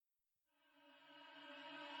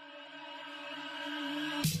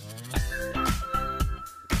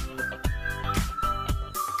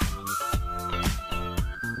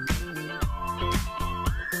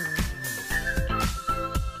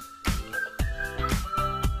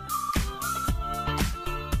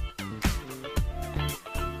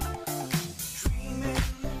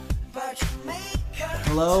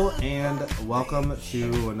Hello and welcome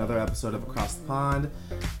to another episode of Across the Pond,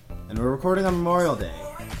 and we're recording on Memorial Day.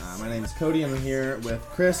 My name is Cody and I'm here with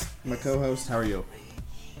Chris, my co-host. How are you?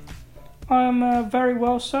 I'm very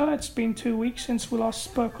well, sir. It's been 2 weeks since we last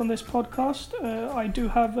spoke on this podcast. I do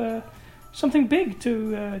have something big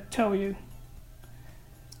to tell you.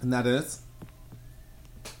 And that is?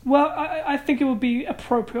 Well, I think it would be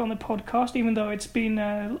appropriate on the podcast, even though it's been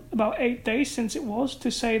about 8 days since it was,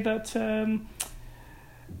 to say that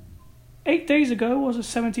 8 days ago was the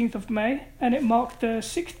 17th of May, and it marked the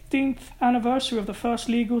 16th anniversary of the first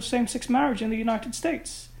legal same-sex marriage in the United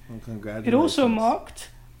States. Well, congratulations. It also marked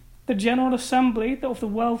the General Assembly of the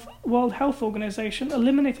World Health Organization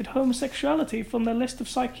eliminated homosexuality from their list of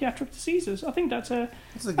psychiatric diseases. I think that's a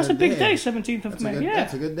big day, 17th of May.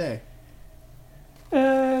 That's a good day.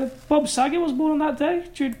 Bob Saget was born on that day.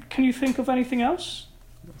 Can you think of anything else?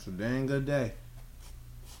 That's a dang good day.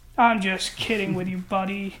 I'm just kidding with you,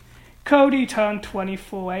 buddy. Cody turned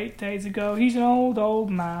 24 8 days ago. He's an old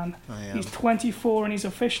man. I am. He's 24 and he's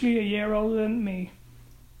officially a year older than me.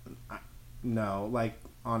 No, like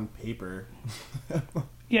on paper.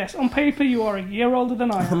 Yes, on paper you are a year older than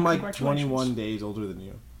I am. I'm like 21 days older than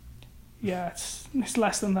you. Yeah, it's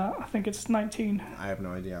less than that. I think it's 19. I have no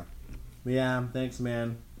idea. But yeah, thanks,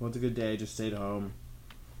 man. Well, it's a good day. Just stayed home.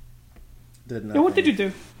 Did nothing. Yeah, what did you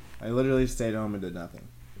do? I literally stayed home and did nothing.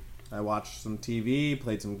 I watched some TV,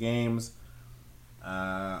 played some games,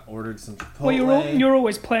 ordered some Chipotle. Well, you're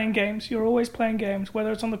always playing games. You're always playing games, whether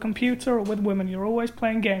it's on the computer or with women. You're always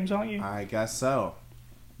playing games, aren't you? I guess so.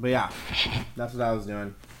 But yeah, that's what I was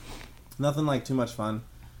doing. Nothing like too much fun.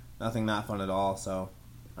 Nothing not fun at all. So,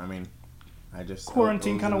 I mean, I just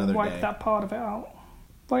quarantine kind of wiped that part of it out.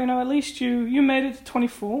 But at least you made it to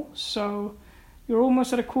 24, so you're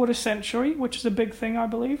almost at a quarter century, which is a big thing, I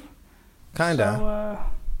believe. Kinda. So,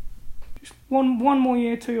 just one more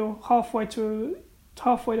year till you're halfway to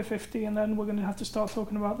 50, and then we're going to have to start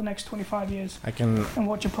talking about the next 25 years and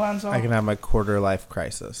what your plans are. I can have my quarter life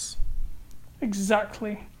crisis.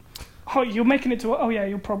 Exactly. Oh, you're making it to... Oh, yeah,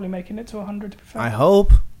 you're probably making it to 100, to be fair. I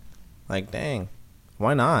hope. Like, dang.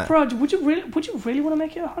 Why not? Bro, would you really want to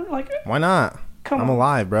make it 100? Like, why not? I'm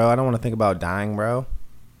alive, bro. I don't want to think about dying, bro.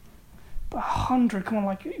 But 100, come on,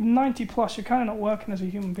 like 90 plus, you're kind of not working as a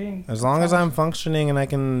human being. As long as I'm functioning and I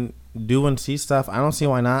can do and see stuff, I don't see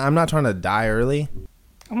why not. I'm not trying to die early.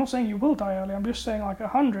 I'm not saying you will die early. I'm just saying like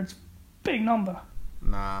 100's big number.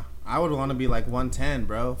 Nah, I would want to be like 110,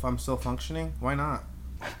 bro. If I'm still functioning, why not?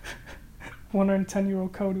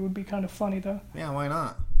 110-year-old Cody would be kind of funny, though. Yeah, why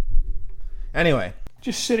not? Anyway.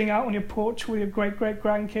 Just sitting out on your porch with your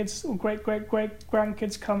great-great-grandkids or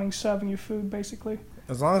great-great-great-grandkids coming, serving you food, basically.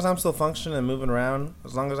 As long as I'm still functioning and moving around,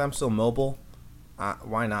 as long as I'm still mobile,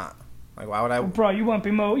 why not? Like, why would I... Bro, you won't be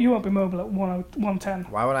mobile at 110.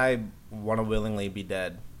 Why would I want to willingly be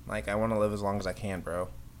dead? Like, I want to live as long as I can, bro.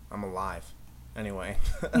 I'm alive. Anyway.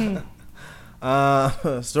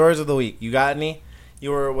 Stories of the week. You got any? You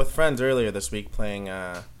were with friends earlier this week playing...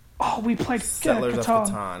 we played Settlers of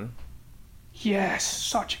Catan. Yes,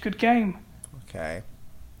 such a good game. Okay.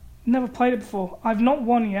 Never played it before. I've not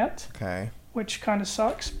won yet. Okay. Which kind of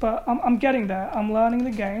sucks, but I'm getting there. I'm learning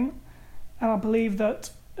the game, and I believe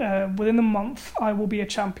that within a month I will be a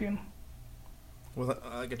champion.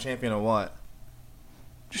 Like a champion of what?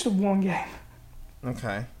 Just of one game.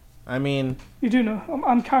 Okay. I mean... You do know,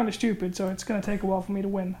 I'm kind of stupid, so it's going to take a while for me to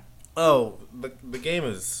win. Oh, the game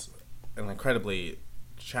is an incredibly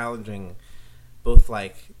challenging... Both,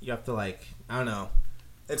 like, you have to, like, I don't know.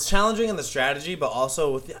 It's challenging in the strategy, but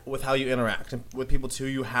also with how you interact. And with people, too,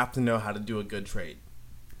 you have to know how to do a good trade.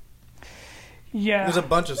 Yeah. There's a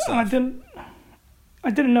bunch of stuff. I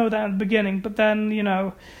didn't know that in the beginning, but then,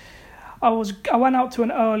 I went out to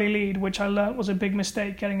an early lead, which I learnt was a big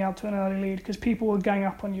mistake, getting out to an early lead, because people will gang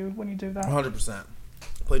up on you when you do that. 100%.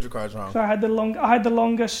 Played your cards wrong. So I had the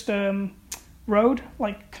longest road,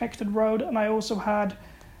 like, connected road, and I also had...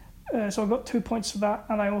 so I got 2 points for that,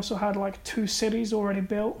 and I also had like 2 cities already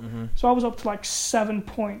built. Mm-hmm. So I was up to like 7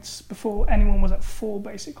 points before anyone was at 4,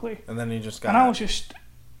 basically. And then you just got... And I was just...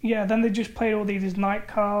 Yeah, then they just played all these night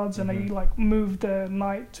cards, and they like moved the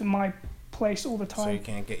night to my place all the time. So you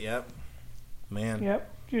can't get... Yep. Man. Yep.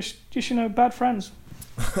 Just bad friends.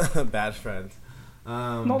 Bad friends.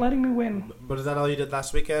 Not letting me win. But is that all you did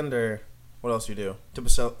last weekend, or what else you do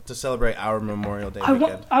to celebrate our Memorial Day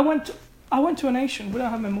weekend? I went to a nation. We don't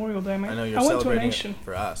have Memorial Day, mate. I know you're celebrating it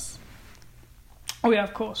for us. Oh, yeah,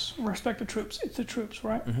 of course. Respect the troops. It's the troops,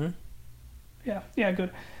 right? Mm-hmm. Yeah,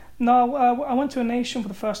 good. No, I went to a nation for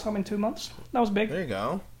the first time in 2 months. That was big. There you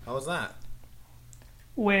go. How was that?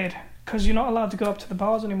 Weird, because you're not allowed to go up to the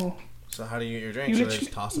bars anymore. So how do you get your drink? You So they literally-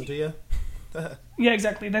 just toss them to you? Yeah,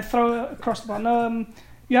 exactly. They throw it across the bar. No,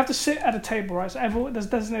 you have to sit at a table, right? So there's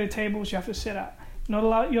designated tables you have to sit at.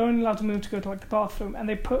 You're only allowed to move to go to like the bathroom, and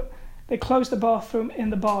they close the bathroom in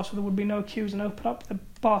the bar, so there would be no queues, and open up the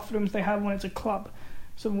bathrooms they have when it's a club,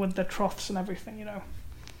 so with the troughs and everything, you know.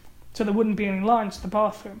 So there wouldn't be any lines to the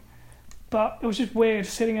bathroom. But it was just weird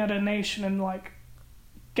sitting at a nation and like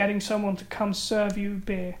getting someone to come serve you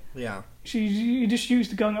beer. Yeah. So you just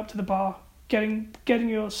used to going up to the bar, getting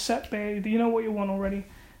your set beer. You know what you want already.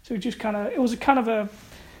 So it was kind of a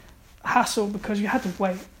hassle because you had to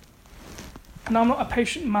wait. And I'm not a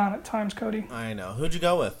patient man at times, Cody. I know. Who'd you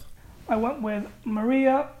go with? I went with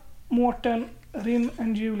Maria, Morten, Rim,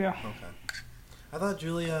 and Julia. Okay. I thought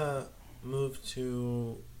Julia moved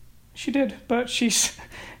to... She did, but she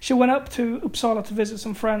went up to Uppsala to visit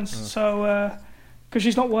some friends. So, because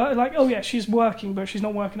she's not she's working, but she's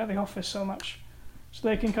not working at the office so much. So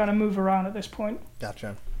they can kind of move around at this point.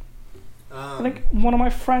 Gotcha. I think one of my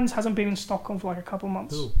friends hasn't been in Stockholm for like a couple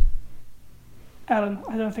months. Who? Ellen.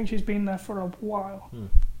 I don't think she's been there for a while.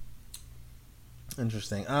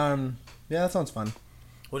 Interesting. Yeah, that sounds fun.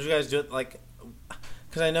 What did you guys do? Like,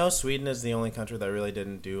 because I know Sweden is the only country that really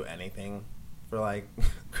didn't do anything for like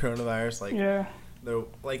coronavirus. Like, Yeah.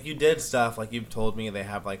 Like you did stuff. Like you've told me they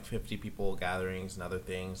have like 50 people gatherings and other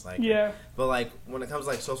things. Like, Yeah. But like when it comes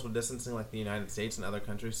to like social distancing, like the United States and other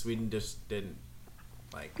countries, Sweden just didn't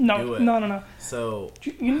like do it. No. So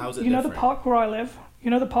how's it you know different? the park where I live?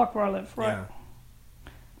 You know the park where I live, right? Yeah.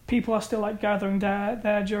 People are still like gathering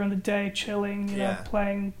there during the day, chilling, you know, Yeah.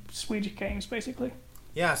 playing Swedish games, basically.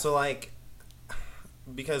 Yeah, so like,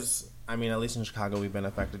 because I mean, at least in Chicago, we've been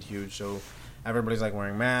affected huge. So everybody's like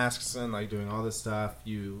wearing masks and like doing all this stuff.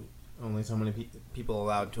 You only so many people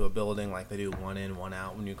allowed to a building. Like they do 1 in, 1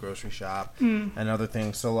 out when you grocery shop and other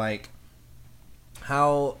things. So like,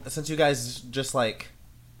 how since you guys just like,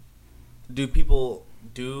 do people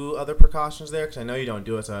do other precautions there? Because I know you don't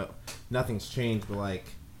do it, so nothing's changed. But like,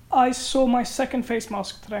 I saw my second face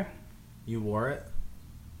mask today. you wore it?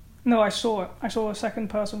 No, I saw it. I saw a second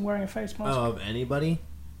person wearing a face mask. Oh, of anybody?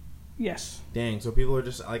 Yes. Dang, so people are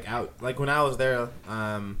just like out. Like when I was there,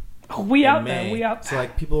 We in out May, there. We out So there.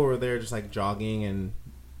 like people were there just like jogging and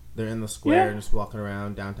they're in the square Yeah. and just walking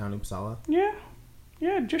around downtown Uppsala.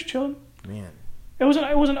 Yeah, just chilling. Man. It was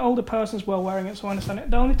an older person as well wearing it, so I understand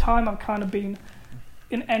it. The only time I've kind of been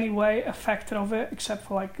in any way affected of it, except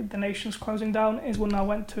for like the nations closing down, is when I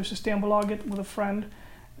went to Systembolaget with a friend,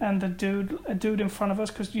 and a dude in front of us,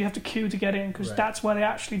 because you have to queue to get in, because Right. that's where they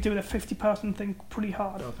actually do the 50-person thing pretty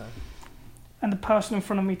hard. Okay. And the person in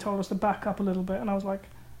front of me told us to back up a little bit, and I was like,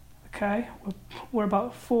 okay, we're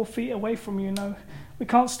about 4 feet away from you now. We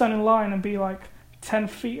can't stand in line and be like 10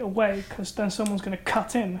 feet away, because then someone's going to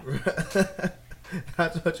cut in.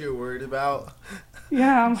 That's what you're worried about?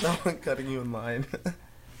 Yeah, I'm Someone cutting you in line.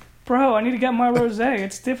 bro, I need to get my rosé.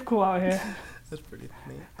 It's difficult out here. That's pretty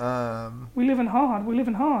funny. We live in hard.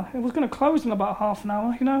 It was going to close in about half an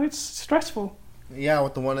hour. You know, it's stressful. Yeah,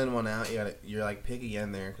 with the 1 in, 1 out, you're like picky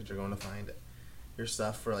in there because you're going to find your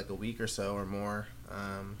stuff for like a week or so or more.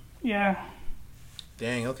 Yeah.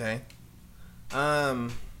 Dang, okay.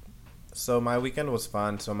 So my weekend was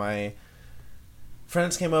fun. So my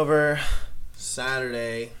friends came over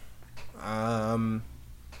Saturday. I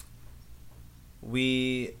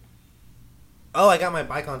got my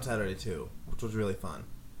bike on Saturday too, which was really fun.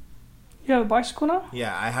 You have a bicycle now?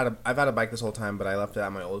 Yeah, I've had a bike this whole time, but I left it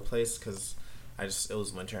at my old place because it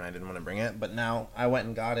was winter and I didn't want to bring it. But now I went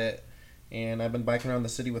and got it, and I've been biking around the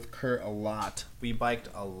city with Kurt a lot. We biked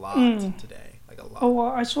a lot today, like a lot. Oh,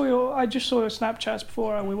 I just saw your Snapchats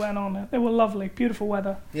before we went on. They were lovely, beautiful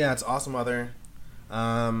weather. Yeah, it's awesome weather.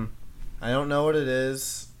 I don't know what it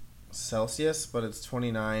is Celsius, but it's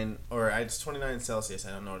 29, it's 29 Celsius.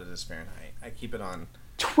 I don't know what it is Fahrenheit. I keep it on.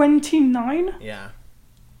 29 Yeah.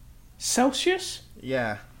 Celsius?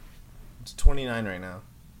 Yeah. It's 29 right now.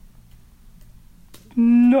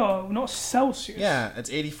 No, not Celsius. Yeah, it's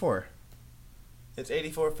 84. It's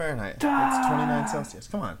 84 Fahrenheit. Ah. It's 29 Celsius.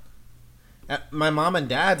 Come on. My mom and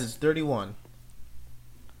dad's is 31.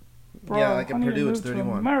 Bro, Yeah, like I in need to Purdue, it's move to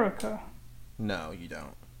 31. America. No, you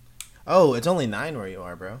don't. Oh, it's only 9 where you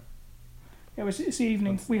are, bro. Yeah, it's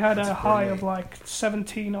evening. We had a That's high pretty of like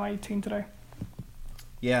 17 or 18 today.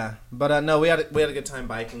 Yeah, but no, we had a good time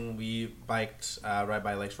biking. We biked right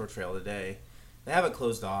by Lakeshore Trail today. They have it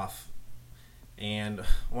closed off, and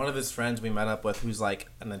one of his friends we met up with, who's like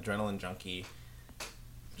an adrenaline junkie,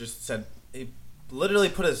 just said he literally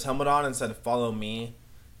put his helmet on and said "Follow me,"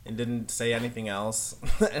 and didn't say anything else.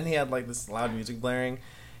 And he had like this loud music blaring,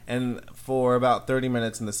 and for about 30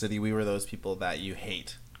 minutes in the city, we were those people that you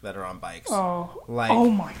hate that are on bikes. Oh, Like, oh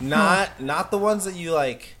my God. Not the ones that you,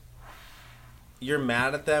 like, you're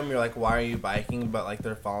mad at them, you're like, why are you biking, but, like,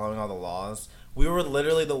 they're following all the laws. We were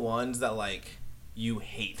literally the ones that, like, you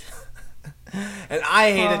hate. And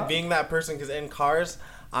I hated being that person, because in cars,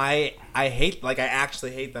 I hate, like, I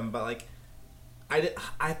actually hate them, but, like,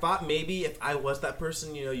 I thought maybe if I was that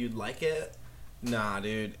person, you know, you'd like it. Nah,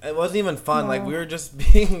 dude. It wasn't even fun. No. Like, we were just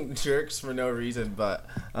being jerks for no reason, but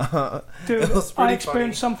dude, it was pretty I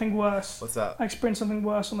experienced funny. something worse. What's up? I experienced something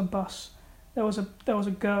worse on the bus. There was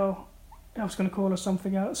a girl. I was going to call her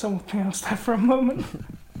something else there for a moment.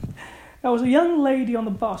 There was a young lady on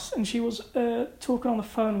the bus, and she was talking on the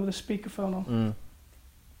phone with a speakerphone on.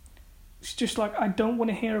 It's just like, I don't want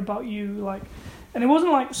to hear about you, like... And it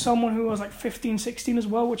wasn't like someone who was like 15, 16 as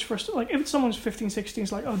well, which first, like, if someone's 15, 16,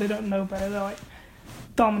 it's like, oh, they don't know better. They're like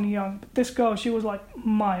dumb and young. But this girl, she was like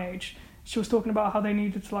my age. She was talking about how they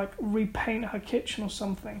needed to like repaint her kitchen or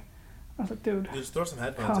something. I was like, dude, just throw some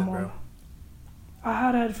headphones in, bro. I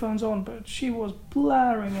had headphones on, but she was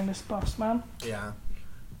blaring in this bus, man. Yeah.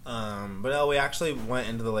 But no, we actually went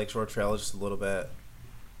into the Lakeshore Trail just a little bit.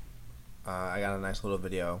 I got a nice little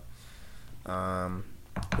video.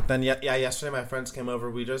 But then, yesterday my friends came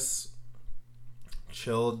over. We just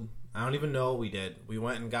chilled. I don't even know what we did. We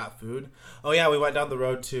went and got food. Oh, yeah, we went down the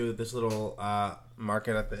road to this little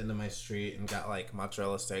market at the end of my street and got, like,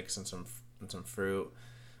 mozzarella sticks and some fruit.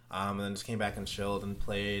 And then just came back and chilled and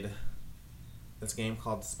played this game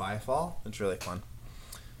called Spyfall. It's really fun.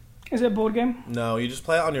 Is it a board game? No, you just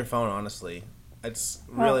play it on your phone, honestly. It's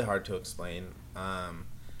really hard to explain. But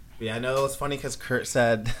yeah, I know it's funny because Kurt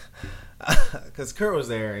said... Because Kurt was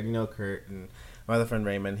there, and you know Kurt, and my other friend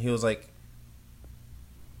Raymond, he was like...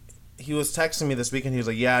 He was texting me this weekend, he was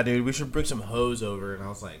like, yeah, dude, we should bring some hoes over. And I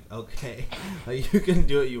was like, okay. Like, you can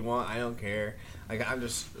do what you want, I don't care. Like,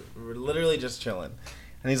 we're literally just chilling.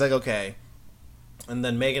 And he's like, okay. And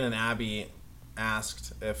then Megan and Abby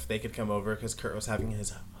asked if they could come over because Kurt was having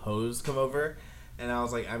his hoes come over. And I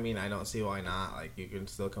was like, I mean, I don't see why not. Like, you can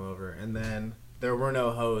still come over. And then there were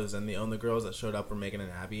no hoes, and the only girls that showed up were Megan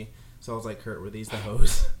and Abby. So I was like, Kurt, were these the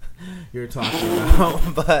hoes you were talking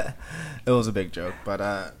about? But it was a big joke.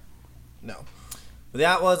 But no. But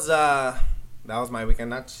that was my weekend.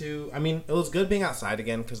 Not too... I mean, it was good being outside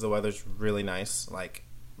again because the weather's really nice. Like,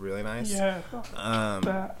 really nice. Yeah.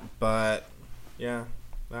 But, yeah,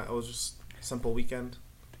 that was just a simple weekend.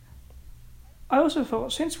 I also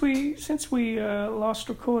thought, since we last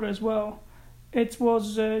recorded as well, it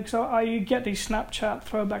was... because I get these Snapchat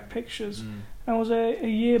throwback pictures. And it was a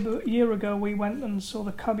year ago we went and saw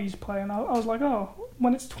the Cubbies play, and I was like, oh,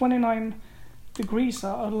 when it's 29 degrees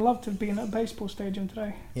out, I'd love to be in a baseball stadium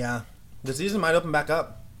today. Yeah. The season might open back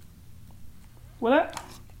up. Will it?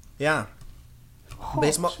 Yeah. Oh,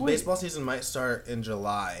 baseball season might start in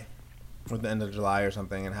July, or the end of July or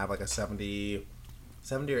something, and have like a 70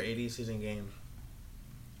 or 80 season game.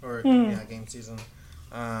 Or, game season.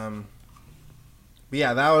 But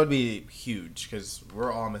yeah, that would be huge, because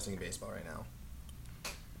we're all missing baseball right now.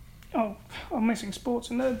 Oh, I'm missing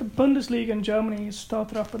sports. And the Bundesliga in Germany has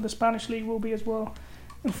started up, and the Spanish league will be as well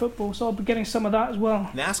in football, so I'll be getting some of that as well.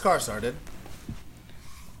 NASCAR started.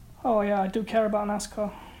 Oh yeah, I do care about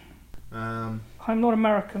NASCAR. I'm not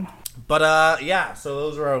American. But yeah, so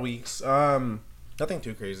those were our weeks. Nothing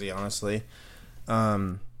too crazy, honestly.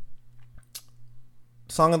 Song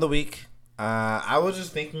of the week. I was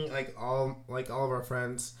just thinking, all of our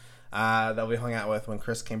friends that we hung out with when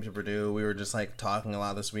Chris came to Purdue, we were just like talking a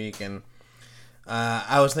lot this week, and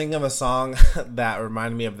I was thinking of a song that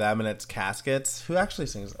reminded me of them, and it's Caskets. Who actually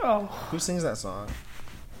sings that? Oh, who sings that song?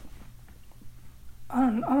 I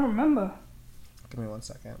don't remember. Give me 1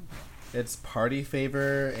 second. It's Party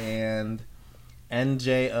Favor and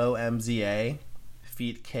NJOMZA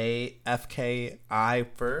feat FKI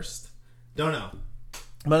first. Don't know.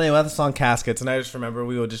 But anyway, that's the song Caskets, and I just remember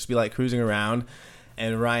we would just be like cruising around,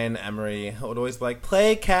 and Ryan Emery would always be like,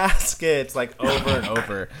 play Caskets, like over and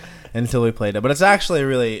over until we played it. But it's actually a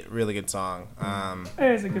really, really good song.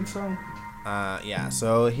 It is a good song. Yeah,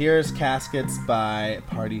 so here's Caskets by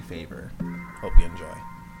Party Favor. Hope you enjoy.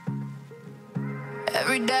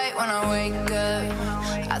 Every day when I wake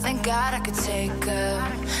up, I thank God I could take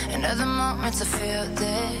up another moment to feel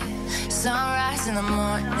this sunrise in the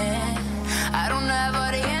morning. I don't have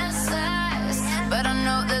all the answers, but I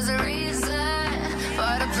know there's a reason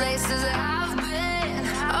for the places that I've been,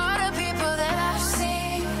 all the people that I've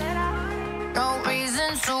seen. No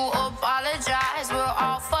reason to apologize, we're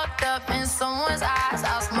all fucked up in someone's eyes.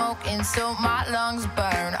 I'll smoke until my lungs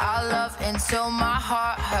burn, I'll love until my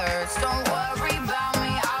heart hurts. Don't worry about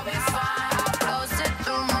me, I'll be fine. I've closed it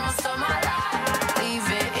through most of my life. Leave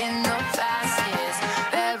it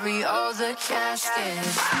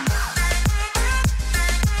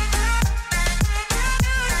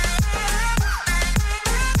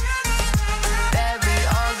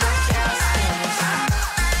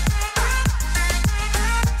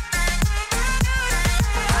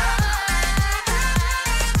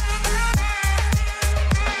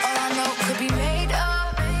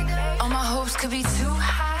could be too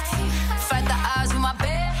high. Fight the odds with my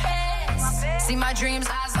bare hands. See my dreams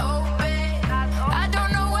eyes open. I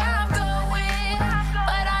don't know where I'm going,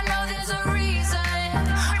 but I know there's a reason.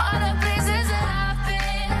 All the places that I've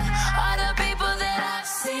been, all the people that I've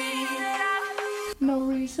seen. No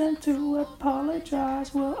reason to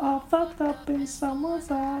apologize. We're all fucked up in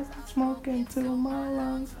someone's eyes. I'm smoking till my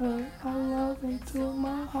lungs hurt. I love until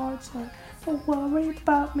my heart's hurt. Don't worry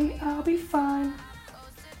about me, I'll be fine.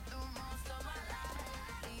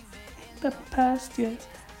 The past years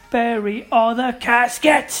bury all the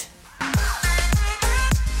caskets.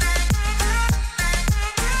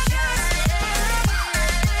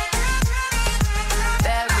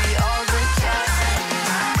 Bury all the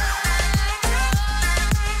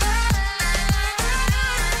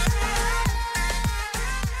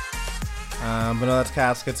But no, that's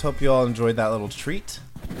Caskets. Hope you all enjoyed that little treat.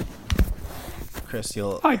 Chris,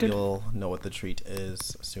 you'll know what the treat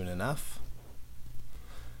is soon enough.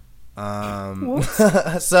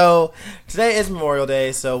 So today is Memorial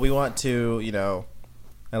Day, so we want to,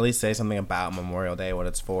 at least say something about Memorial Day, what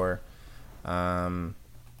it's for.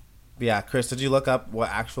 Yeah, Chris, did you look up what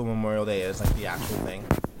actual Memorial Day is, like the actual thing?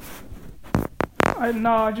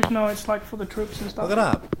 No, I just know it's like for the troops and stuff. Look it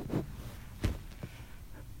up.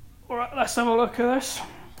 Alright, let's have a look at this.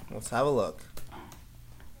 Let's have a look.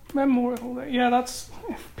 Memorial Day. Yeah, that's,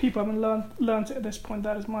 if people haven't learned it at this point,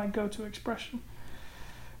 that is my go-to expression.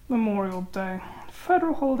 Memorial Day.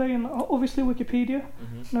 Federal holiday in, obviously, Wikipedia.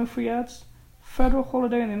 No free ads. Federal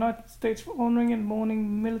holiday in the United States for honoring and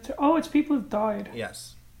mourning military. Oh, it's people who've died.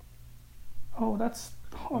 Yes. Oh, that's...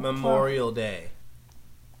 Memorial Day.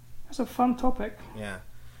 That's a fun topic. Yeah.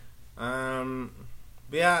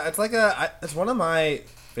 But yeah, it's like it's one of my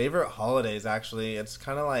favorite holidays, actually. It's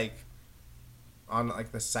kind of like on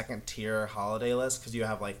like the second tier holiday list, because you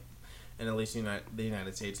have like, in at least the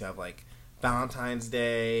United States, you have like Valentine's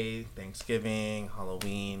Day, Thanksgiving,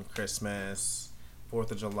 Halloween, Christmas,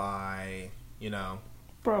 4th of July,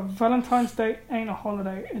 Bro, Valentine's Day ain't a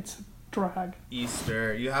holiday, it's a drag.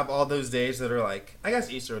 Easter. You have all those days that are like, I guess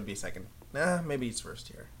Easter would be second. Nah, maybe it's first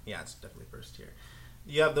tier. Yeah, it's definitely first tier.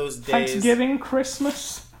 You have those days. Thanksgiving,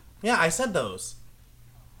 Christmas. Yeah, I said those.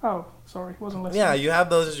 Oh, sorry, wasn't listening. Yeah, you have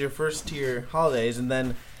those as your first tier holidays, and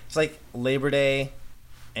then it's like Labor Day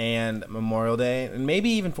and Memorial Day, and maybe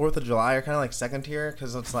even 4th of July are kind of like second tier,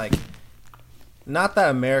 because it's like, not that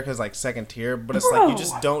America's like second tier, but it's like you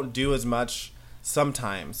just don't do as much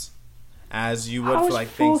sometimes as you would for like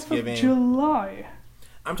Thanksgiving. 4th of July?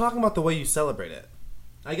 I'm talking about the way you celebrate it.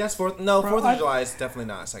 I guess 4th of July is definitely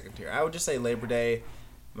not second tier. I would just say Labor Day,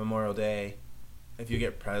 Memorial Day, if you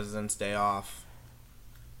get President's Day off,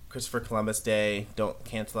 Christopher Columbus Day, don't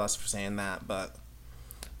cancel us for saying that, but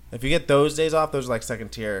if you get those days off, those are like second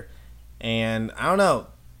tier. And I don't know,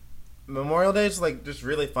 Memorial Day is like just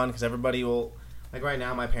really fun because everybody will, like right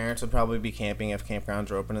now my parents would probably be camping if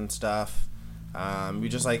campgrounds are open and stuff. We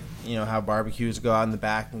just like, have barbecues, go out in the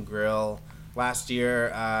back and grill. Last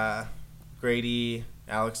year, Grady,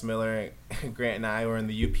 Alex Miller, Grant and I were in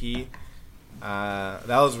the UP.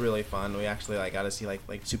 That was really fun. We actually got to see like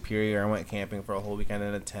Superior. I went camping for a whole weekend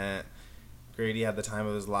in a tent. Grady had the time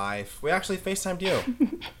of his life. We actually FaceTimed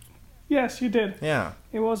you. Yes, you did. Yeah.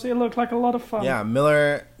 It looked like a lot of fun. Yeah,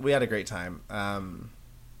 Miller, we had a great time.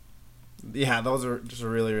 Yeah, those were just a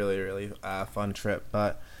really, really, really fun trip.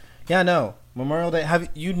 But yeah, no, Memorial Day.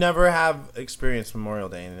 You never have experienced Memorial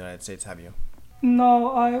Day in the United States, have you?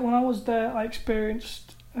 No, when I was there, I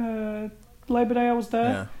experienced Labor Day. I was there.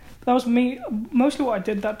 Yeah. That was me. Mostly what I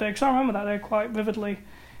did that day, because I remember that day quite vividly.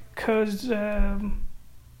 Because I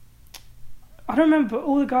don't remember, but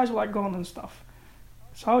all the guys were gone and stuff.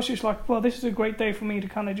 So I was just like, well, this is a great day for me to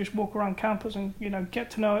kind of just walk around campus and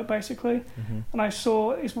get to know it basically. Mm-hmm. And I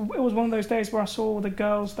saw it was one of those days where I saw all the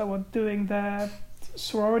girls that were doing their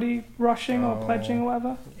sorority rushing or pledging or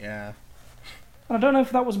whatever. Yeah. And I don't know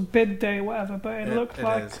if that was bid day or whatever, but it looked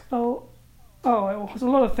like is. it was a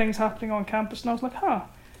lot of things happening on campus, and I was like,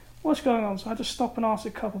 what's going on? So I had to stop and ask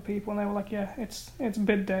a couple people, and they were like, yeah, it's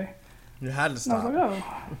bid day. You had to stop. And I was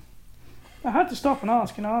like, I had to stop and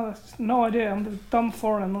ask, I have no idea. I'm the dumb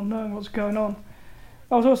foreigner not knowing what's going on.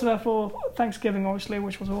 I was also there for Thanksgiving, obviously,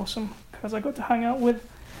 which was awesome, because I got to hang out with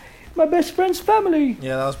my best friend's family.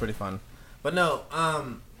 Yeah, that was pretty fun. But no,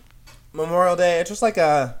 Memorial Day, it's just like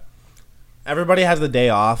everybody has the day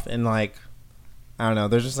off, and I don't know,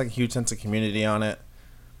 there's just a huge sense of community on it.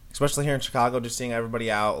 Especially here in Chicago, just seeing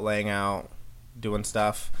everybody out, laying out, doing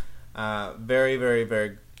stuff. Very, very,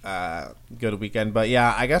 very good weekend. But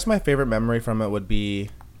yeah, I guess my favorite memory from it would be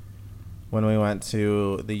when we went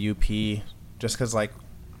to the UP, just because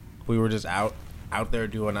we were just out out there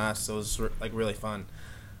doing us. So it was like really fun.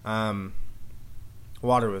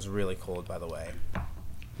 Water was really cold, by the way.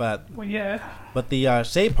 But the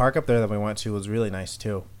state park up there that we went to was really nice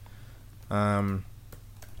too.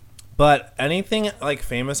 But anything like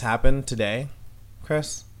famous happened today,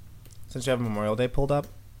 Chris? Since you have Memorial Day pulled up.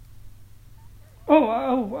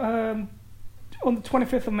 On the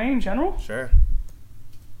 25th of May in general. Sure.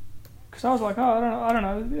 Because I was like, I don't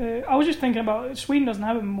know. I was just thinking about Sweden doesn't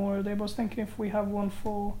have a Memorial Day, but I was thinking if we have one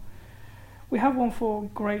for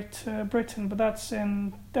Great Britain, but that's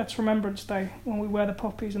Remembrance Day when we wear the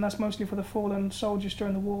poppies, and that's mostly for the fallen soldiers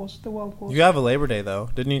during the World Wars. You have a Labor Day though,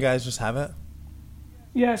 didn't you guys just have it?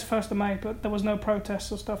 Yeah, it's 1st of May, but there was no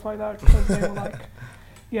protests or stuff like that because they were like,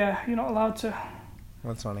 yeah, you're not allowed to.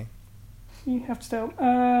 That's funny. You have to stay up.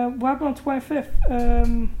 What happened on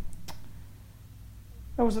 25th?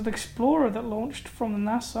 There was an Explorer that launched from the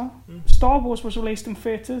NASA. Star Wars was released in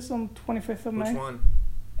theaters on 25th of May. Which one?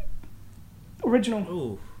 Original.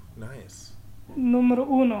 Ooh, nice. Numero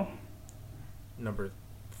uno. Number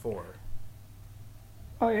 4.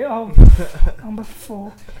 Oh, yeah, number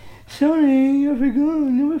 4. Sorry, I forgot.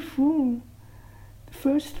 Number 4. The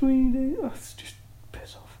first 3 days. Oh, it's just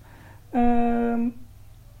piss off.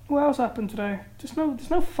 What else happened today? There's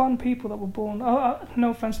no fun people that were born. No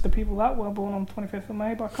offense to the people that were born on 25th of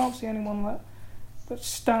May, but I can't see anyone that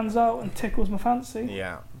stands out and tickles my fancy.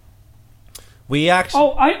 Yeah. We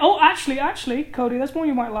actually. Actually, Cody, there's one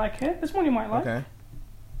you might like here. There's one you might like. Okay.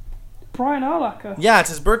 Brian Urlacher. Yeah, it's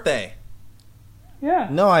his birthday. Yeah.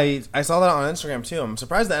 No, I saw that on Instagram too. I'm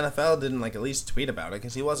surprised the NFL didn't like at least tweet about it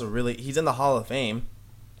because he's in the Hall of Fame.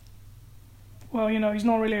 Well, he's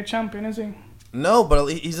not really a champion, is he? No, but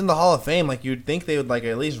he's in the Hall of Fame. Like, you'd think they would like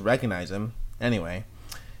at least recognize him. Anyway,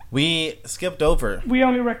 we skipped over. We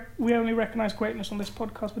only recognize greatness on this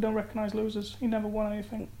podcast. We don't recognize losers. He never won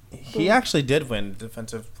anything. He actually did win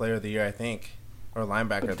Defensive Player of the Year, I think, or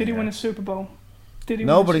Linebacker. But did he win a Super Bowl?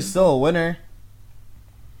 No, but he's still a winner.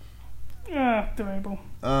 Yeah, debatable.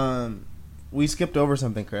 We skipped over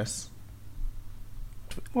something, Chris.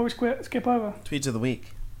 What we skip over? Tweets of the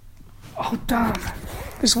week. Oh, damn.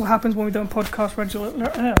 This is what happens when we don't podcast regularly.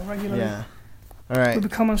 Yeah. All right. We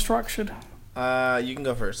become unstructured. You can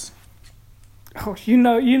go first. Oh, you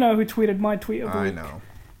know who tweeted my tweet of the week. I know.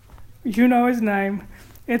 You know his name.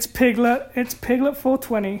 It's Piglet. It's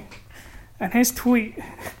Piglet420. And his tweet.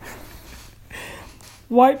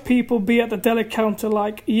 White people be at the deli counter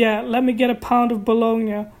like, yeah, let me get a pound of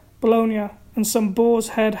bologna, and some boar's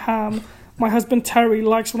head ham. My husband Terry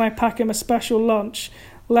likes when I pack him a special lunch.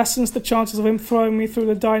 Lessens the chances of him throwing me through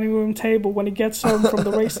the dining room table when he gets home from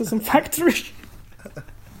the racism factory.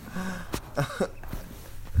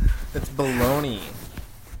 It's baloney.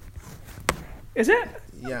 Is it?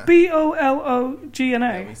 Yeah. Bologna.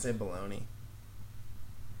 Yeah, we say baloney.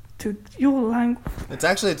 Dude, your language. It's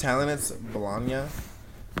actually Italian. It's Bologna,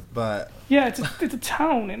 but yeah, it's a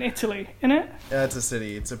town in Italy, isn't it? Yeah, it's a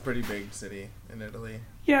city. It's a pretty big city in Italy.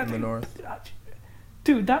 Yeah, in the north.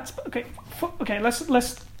 Dude, that's okay. Okay,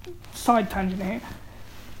 let's side tangent here.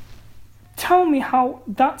 Tell me how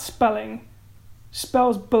that spelling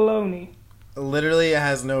spells baloney. Literally, it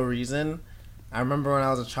has no reason. I remember when I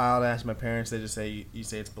was a child, I asked my parents. They just say you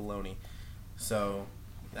say it's baloney. So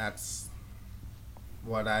that's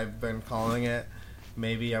what I've been calling it.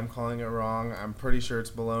 Maybe I'm calling it wrong. I'm pretty sure it's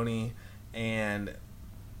baloney, and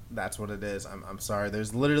that's what it is. I'm sorry.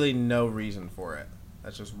 There's literally no reason for it.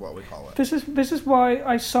 That's just what we call it. This is why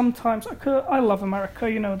I love America,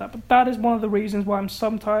 you know that, but that is one of the reasons why I'm against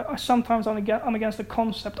the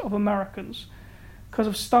concept of Americans, because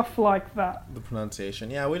of stuff like that. The pronunciation,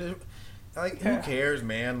 yeah, who cares,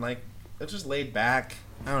 man? Like, it's just laid back.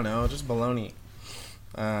 I don't know, just baloney.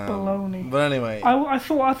 Baloney. But anyway, I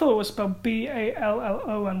thought it was spelled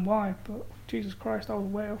Ballony, but Jesus Christ, I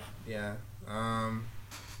was way off. Yeah,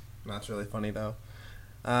 that's really funny though.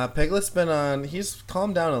 Piglet's he's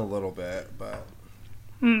calmed down a little bit, but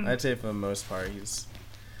I'd say for the most part he's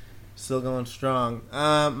still going strong.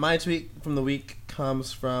 My tweet from the week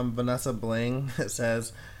comes from Vanessa Bling. It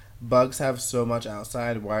says, bugs have so much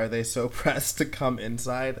outside, why are they so pressed to come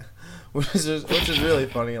inside? Which is really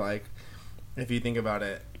funny, like, if you think about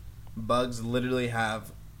it. Bugs literally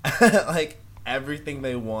have like everything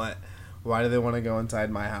they want. Why do they want to go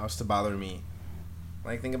inside my house to bother me?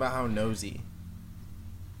 Like, think about how nosy.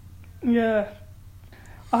 Yeah.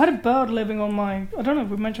 I had a bird living on my... I don't know if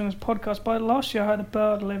we've mentioned this podcast, but last year I had a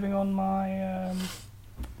bird living on my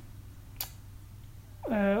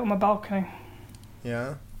balcony.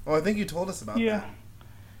 Yeah? Oh, I think you told us about that.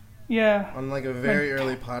 Yeah. On like a very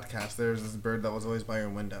early podcast, there was this bird that was always by your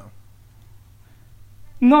window.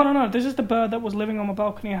 No. This is the bird that was living on my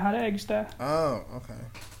balcony. I had eggs there. Oh, okay.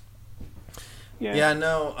 Yeah. Yeah,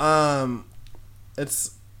 no.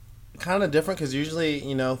 It's kind of different because usually,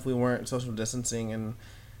 if we weren't social distancing and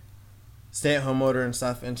stay-at-home order and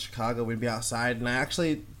stuff in Chicago, we'd be outside. And I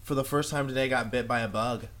actually, for the first time today, got bit by a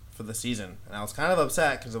bug for the season. And I was kind of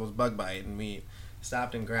upset because it was bug bite, and we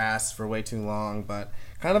stopped in grass for way too long. But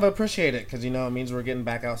kind of appreciate it because, it means we're getting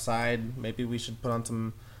back outside. Maybe we should put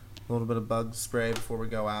on a little bit of bug spray before we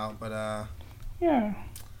go out. But yeah.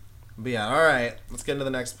 But yeah, all right. Let's get into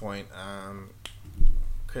the next point.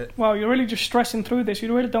 Wow, you're really just stressing through this.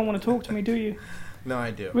 You really don't want to talk to me, do you? No,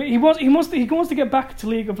 I do. He wants to get back to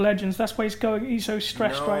League of Legends. That's why he's so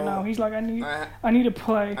stressed right now. He's like, I need to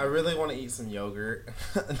play. I really want to eat some yogurt.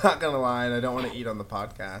 Not gonna lie, and I don't want to eat on the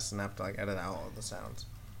podcast and have to edit out all the sounds.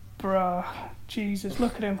 Bruh, Jesus,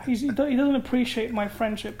 look at him. He doesn't appreciate my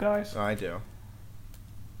friendship, guys. Oh, I do.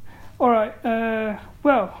 All right.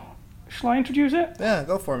 Well, shall I introduce it? Yeah,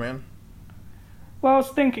 go for it, man. Well, I was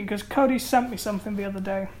thinking because Cody sent me something the other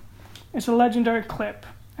day. It's a legendary clip,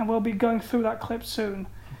 and we'll be going through that clip soon.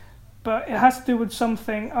 But it has to do with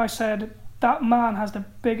something I said, that man has the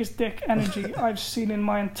biggest dick energy I've seen in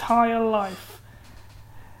my entire life.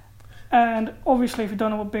 And obviously, if you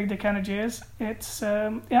don't know what big dick energy is, it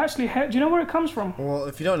actually... Do you know where it comes from? Well,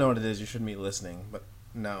 if you don't know what it is, you shouldn't be listening. But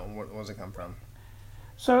no, where does it come from?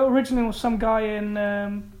 So originally it was some guy in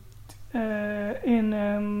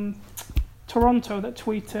Toronto that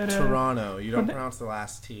tweeted... Toronto. You don't pronounce the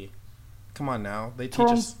last T. Come on now. They teach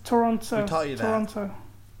us... Toronto. We taught you that.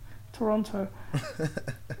 Toronto.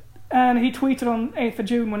 And he tweeted on 8th of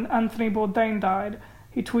June when Anthony Bourdain died.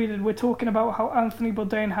 He tweeted, "We're talking about how Anthony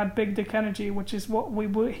Bourdain had big dick energy, which is what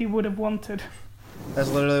he would have wanted." That's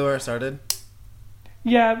literally where it started?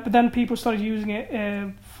 Yeah, but then people started using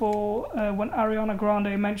it for when Ariana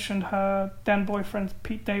Grande mentioned her then boyfriend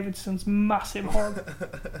Pete Davidson's massive hog.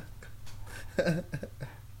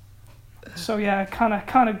 So yeah,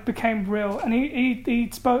 kind of became real, and he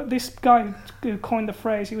spoke. This guy who coined the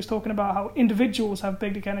phrase. He was talking about how individuals have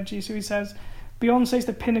big dick energy. So he says, "Beyonce's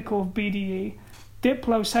the pinnacle of BDE.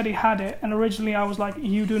 Diplo said he had it, and originally I was like,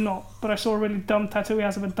 you do not. But I saw a really dumb tattoo he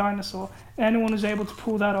has of a dinosaur. Anyone who's able to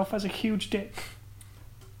pull that off has a huge dick."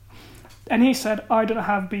 And he said, "I don't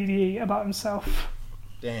have BDE," about himself.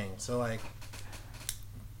 Dang, so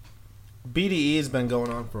BDE has been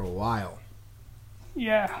going on for a while.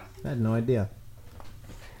 Yeah. I had no idea.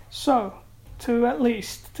 So, to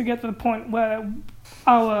get to the point where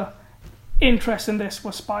our interest in this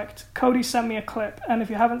was spiked, Cody sent me a clip, and if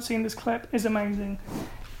you haven't seen this clip, it's amazing.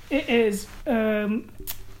 It is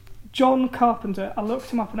John Carpenter. I looked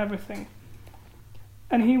him up and everything,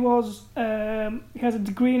 and he has a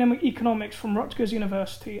degree in economics from Rutgers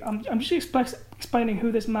University. I'm just explaining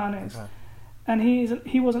who this man is. Okay. And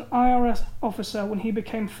he was an IRS officer when he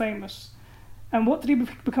became famous. And what did he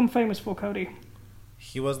become famous for, Cody?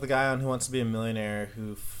 He was the guy on Who Wants to Be a Millionaire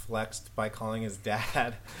who flexed by calling his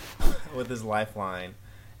dad with his lifeline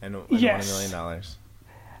and won $1 million.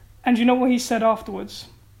 And you know what he said afterwards?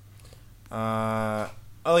 Oh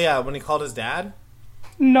yeah, when he called his dad?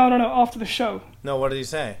 No, after the show. No, what did he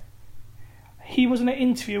say? He was in an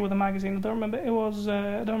interview with a magazine. I don't remember. I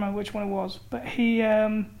don't remember which one it was. But he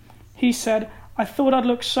said, "I thought I'd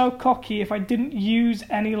look so cocky if I didn't use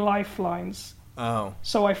any lifelines. Oh.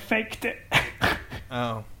 So I faked it."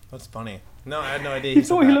 Oh, that's funny. No, I had no idea. He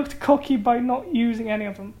thought he looked cocky by not using any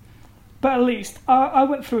of them. But at least, I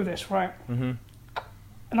went through this, right? Mm-hmm.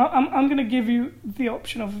 And I'm going to give you the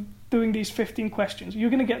option of doing these 15 questions. You're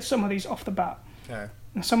going to get some of these off the bat. Okay.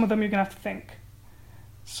 And some of them you're going to have to think.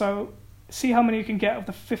 So, see how many you can get of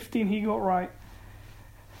the 15 he got right.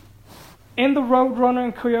 In the Roadrunner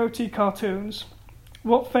and Coyote cartoons,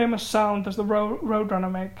 what famous sound does the Roadrunner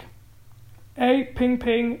make? A. Ping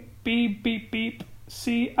ping. B. Beep beep.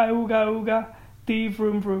 C. Auga auga. D.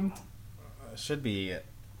 Vroom vroom. Should be,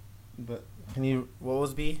 but what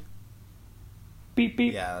was B? Beep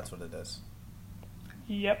beep. Yeah, that's what it is.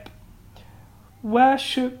 Yep. Where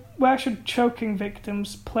should choking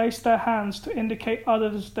victims place their hands to indicate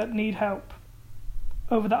others that need help?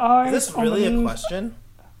 Over the eyes. Is this really a question?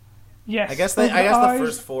 Yes. I guess the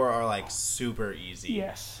first four are super easy.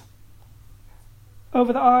 Yes.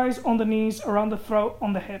 Over the eyes, on the knees, around the throat,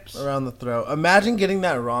 on the hips. Around the throat. Imagine getting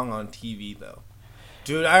that wrong on TV, though.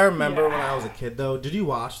 Dude, I remember when I was a kid, though. Did you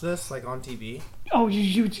watch this, on TV? Oh,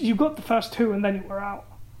 you got the first two and then you were out.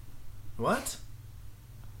 What?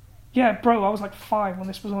 Yeah, bro, I was 5 when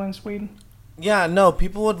this was all in Sweden. Yeah, no,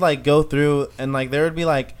 people would, go through and, there would be,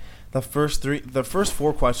 The first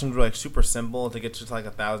four questions were like super simple to get you to like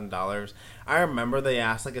 $1,000. I remember they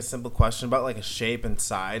asked like a simple question about like a shape and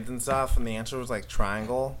sides and stuff, and the answer was like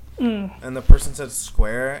triangle, and the person said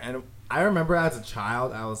square. And I remember as a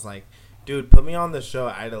child, I was like, dude, put me on the show.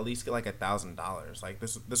 I'd at least get like $1,000. Like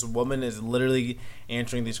this woman is literally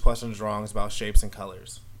answering these questions wrong about shapes and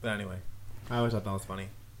colors. But anyway, I always thought that was funny.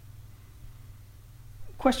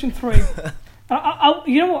 Question 3.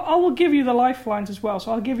 You know what? I will give you the lifelines as well.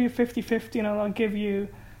 So I'll give you 50-50 and I'll give you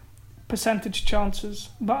percentage chances.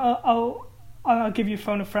 But I'll give you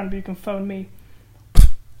phone a friend, but you can phone me.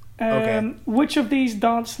 Okay. Which of these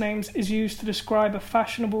dance names is used to describe a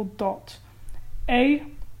fashionable dot? A.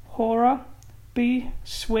 Hora. B.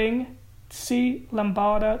 Swing. C.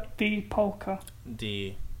 Lambada. D. Polka.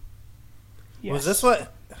 D. Yes. Was this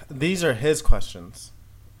what? These are his questions.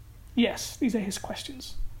 Yes, these are his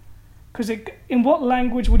questions. Because in what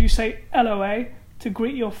language would you say LOA to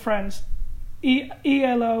greet your friends?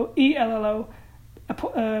 ELO, ELLO,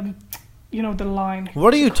 you know, the line.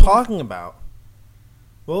 What are you talking about?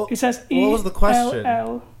 Well, it says what was the question?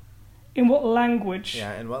 ELL. In what language?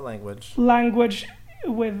 Yeah, in what language? Language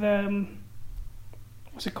with,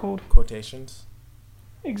 what's it called? Quotations.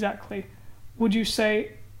 Exactly. Would you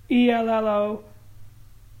say ELLO,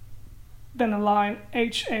 then a line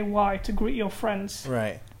HAY to greet your friends?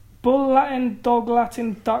 Right. Bull Latin, dog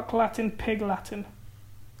Latin, duck Latin, pig Latin.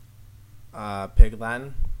 Pig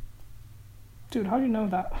Latin. Dude, how do you know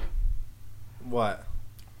that? What?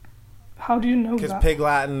 How do you know that? Because Pig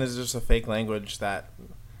Latin is just a fake language that...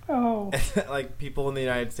 Oh. like, people in the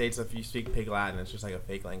United States, if you speak Pig Latin, it's just like a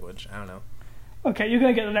fake language. I don't know. Okay, you're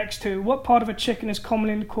going to get the next two. What part of a chicken is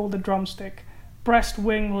commonly called a drumstick? Breast,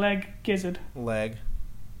 wing, leg, gizzard. Leg.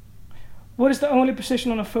 What is the only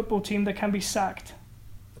position on a football team that can be sacked?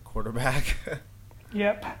 Quarterback.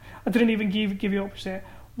 Yep. I didn't even give you opposite.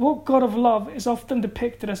 What god of love is often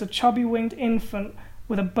depicted as a chubby-winged infant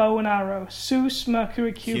with a bow and arrow? Zeus,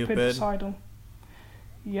 Mercury, Cupid. Poseidon.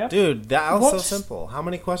 Yep. Dude, that was so simple. How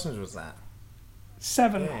many questions was that?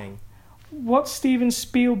 7. Dang. What Steven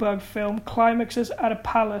Spielberg film climaxes at a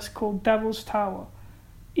palace called Devil's Tower?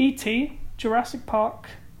 E.T., Jurassic Park,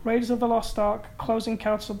 Raiders of the Lost Ark, Close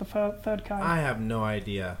Encounters of the Third Kind. I have no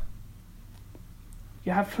idea.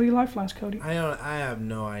 You have 3 lifelines, Cody. I have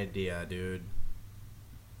no idea, dude.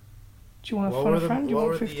 Do you want to phone a friend? What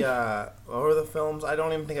were the films? I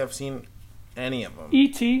don't even think I've seen any of them.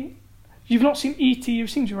 E.T. You've not seen E.T., you've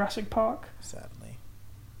seen Jurassic Park. Sadly.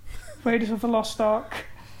 Raiders of the Lost Ark,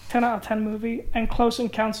 10 out of 10 movie, and Close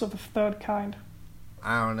Encounters of the Third Kind.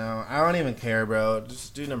 I don't know. I don't even care, bro.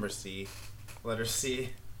 Just do number C. Letter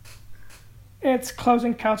C. It's Close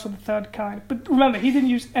Encounters of the Third Kind. But remember, he didn't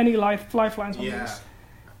use any lifelines on this.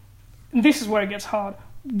 And this is where it gets hard.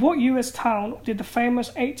 What U.S. town did the famous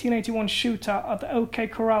 1881 shootout at the OK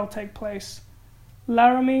Corral take place?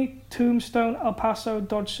 Laramie, Tombstone, El Paso,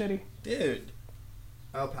 Dodge City. Dude.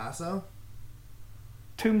 El Paso?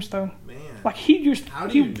 Tombstone. Man. Like he just How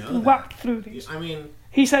do you know whacked that? through these. I mean,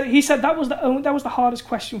 he said that was the hardest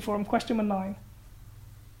question for him. Question number 9.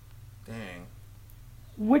 dang.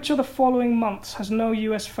 Which of the following months has no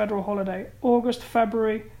U.S. federal holiday? August,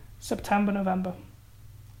 February, September, November.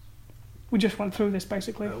 We just went through this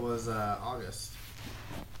basically. It was August.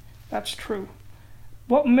 That's true.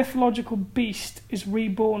 What mythological beast is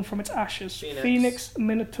reborn from its ashes? Phoenix,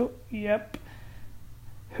 Minotaur. Yep.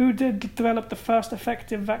 Who did develop the first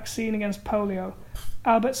effective vaccine against polio?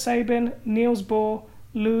 Albert Sabin, Niels Bohr,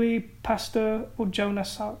 Louis Pasteur, or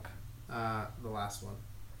Jonas Salk? The last one.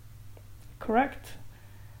 Correct.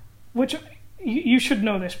 Which you should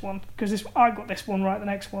know this one because I got this one right. The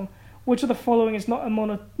next one. Which of the following is not a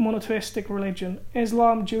monotheistic religion?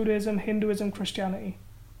 Islam, Judaism, Hinduism, Christianity.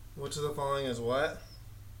 Which of the following is what?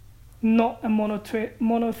 Not a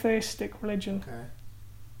monotheistic religion. Okay.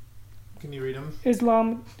 Can you read them?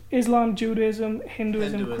 Islam, Judaism,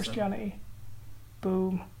 Hinduism, Christianity.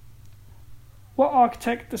 Boom. What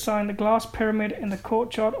architect designed the glass pyramid in the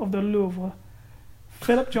courtyard of the Louvre?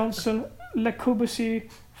 Philip Johnson, Le Corbusier,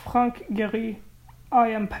 Frank Gehry,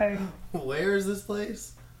 I.M. Pei. Where is this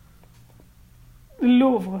place? The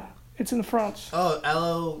Louvre. It's in France.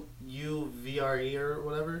 Oh, Louvre or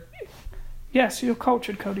whatever? Yes, you're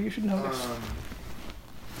cultured, Cody. You should know this.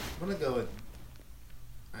 I'm going to go with...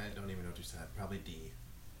 I don't even know what you said. Probably D.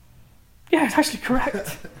 Yeah, it's actually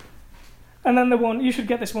correct. And then the one, you should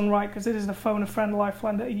get this one right because it is the phone a friend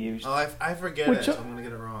lifeline that he used. Oh, I forget it, so I'm going to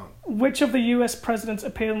get it wrong. Which of the US presidents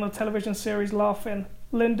appeared on the television series Laugh-In?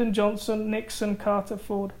 Lyndon Johnson, Nixon, Carter,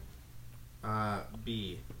 Ford.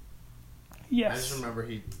 B. Yes. I just remember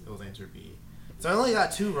it was answer B. So I only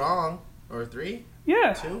got 2 wrong. Or 3?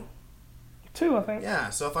 Yeah. 2? 2, I think. Yeah,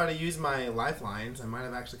 so if I'd have used my lifelines, I might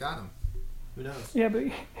have actually got him. Who knows? Yeah, but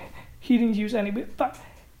he didn't use any. But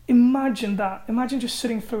imagine that. Imagine just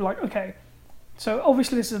sitting through like, okay, so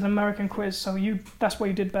obviously this is an American quiz, so that's where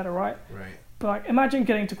you did better, right? Right. But like, imagine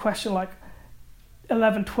getting to question like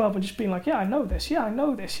 11, 12 and just being like, yeah, I know this. Yeah, I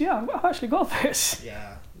know this. Yeah, I've actually got this.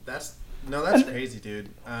 Yeah, that's crazy, dude.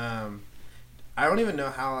 I don't even know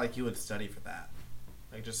how like you would study for that.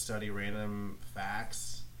 Like just study random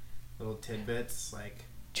facts, little tidbits, like.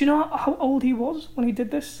 Do you know how old he was when he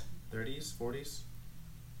did this? 30s, 40s.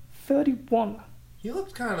 31. He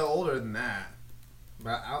looked kind of older than that.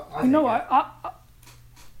 But I know. I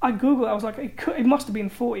googled it. I was like, it must have been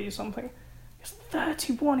 40 or something. It's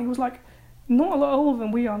 31. He was like, not a lot older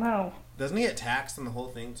than we are now. Doesn't he get taxed on the whole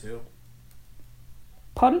thing too?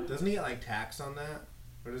 Pardon? Doesn't he get like taxed on that,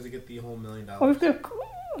 or does he get the whole $1 million?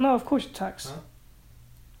 No, of course you tax. Huh?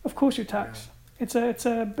 Of course you tax. Yeah.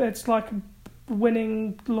 It's like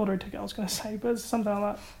winning lottery ticket. I was gonna say, but it's something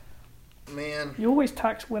like that. Man, you always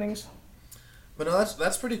tax winnings. But no,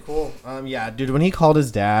 that's pretty cool. Yeah, dude, when he called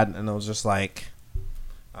his dad and it was just like,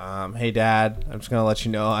 "Hey, Dad, I'm just gonna let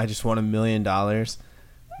you know I just won $1 million." That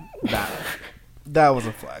was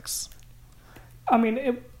a flex. I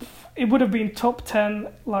mean, it would have been top 10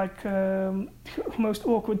 like most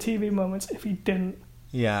awkward TV moments if he didn't.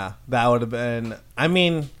 Yeah, that would have been. I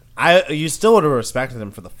mean, you still would have respected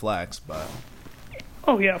him for the flex, but.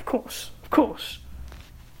 Oh yeah, of course.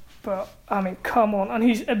 But I mean, come on, and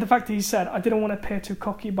the fact that he said, "I didn't want to appear too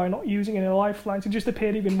cocky by not using any lifelines," he just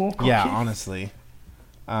appeared even more cocky. Yeah, honestly.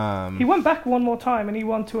 He went back one more time and he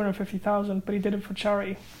won 250,000, but he did it for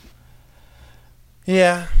charity.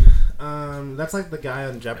 Yeah, that's like the guy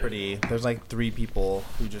on Jeopardy. There's like 3 people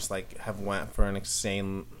who just like have went for an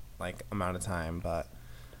insane like amount of time, but.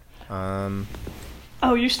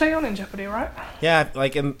 Oh, you stay on in Jeopardy, right? Yeah,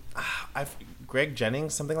 like Greg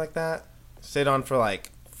Jennings, something like that, stayed on for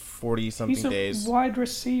like 40-something days. He's a wide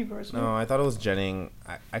receiver, isn't he? No, I thought it was Jennings.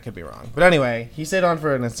 I could be wrong, but anyway, he stayed on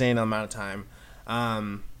for an insane amount of time.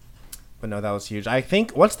 But no, that was huge. I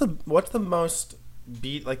think what's the most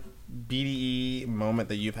BDE moment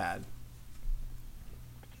that you've had?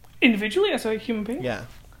 Individually, as a human being? Yeah.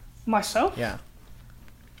 Myself? Yeah.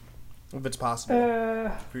 If it's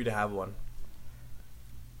possible for you to have one.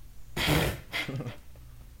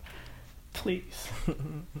 Please.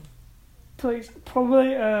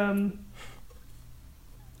 Probably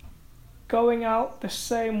going out the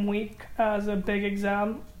same week as a big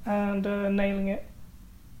exam and nailing it.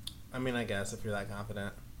 I mean, I guess if you're that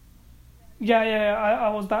confident. Yeah. I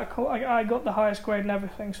was that cool. I got the highest grade and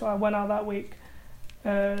everything, so I went out that week.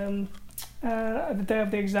 The day of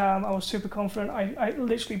the exam, I was super confident. I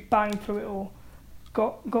literally banged through it all,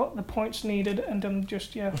 got the points needed, and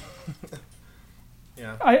yeah.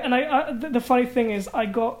 Yeah. The funny thing is,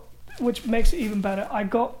 which makes it even better. I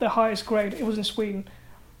got the highest grade. It was in Sweden,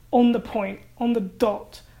 on the point, on the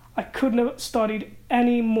dot. I couldn't have studied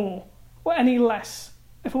any more or any less.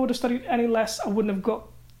 If I would have studied any less, I wouldn't have got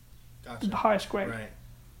the highest grade. Right.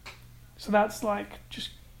 So that's like just,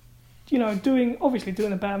 doing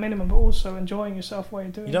the bare minimum, but also enjoying yourself while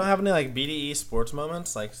you're doing it. You don't have any like BDE sports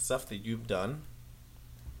moments, like stuff that you've done?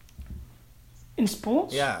 In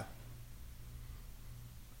sports? Yeah.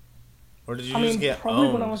 Or did you just get probably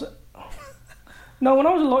owned? When I was. No, when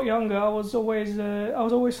I was a lot younger, I was always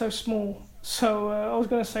so small. So I was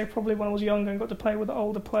going to say probably when I was younger and got to play with the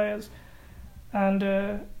older players, and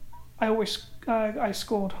I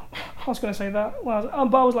scored. I was going to say that. But I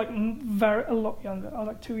was like a lot younger. I was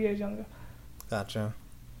like 2 years younger. Gotcha.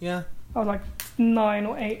 Yeah. I was like 9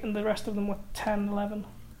 or 8, and the rest of them were 10, 11.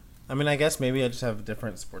 I mean, I guess maybe I just have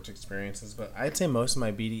different sports experiences, but I'd say most of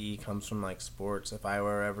my BDE comes from like sports. If I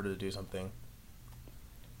were ever to do something.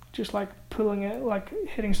 Just like pulling it, like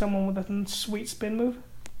hitting someone with a sweet spin move.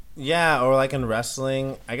 Yeah, or like in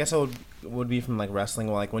wrestling. I guess it would be from like wrestling.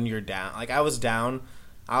 Like when you're down. Like I was down.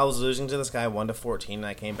 I was losing to this guy 1-14, and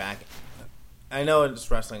I came back. I know it's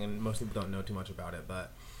wrestling, and most people don't know too much about it,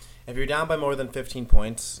 but if you're down by more than 15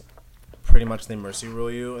 points, pretty much they mercy rule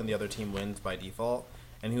you, and the other team wins by default.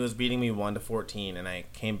 And he was beating me 1-14, and I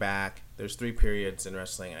came back. There's 3 periods in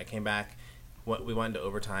wrestling. I came back. We went into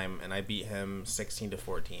overtime, and I beat him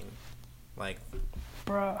 16-14. Like,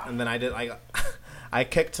 bruh. And then I did like, I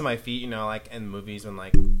kicked to my feet. Like in movies when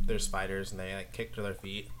like there's spiders and they like kick to their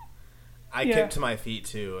feet. I kicked to my feet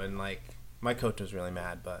too, and like my coach was really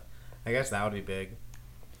mad, but I guess that would be big.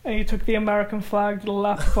 And you took the American flag to the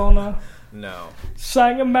lap of honor. No.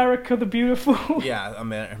 Sang America the Beautiful. Yeah,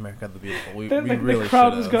 America the Beautiful. We the really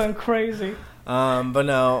crowd was going crazy. But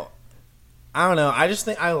no, I don't know. I just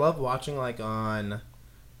think I love watching like on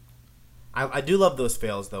I do love those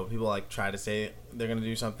fails though. People like try to say they're gonna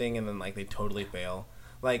do something and then like they totally fail.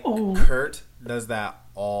 Like Kurt does that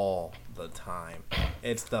all the time.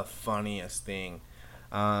 It's the funniest thing.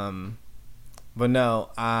 But no,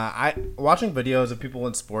 I watching videos of people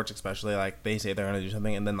in sports, especially like they say they're gonna do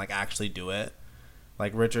something and then like actually do it.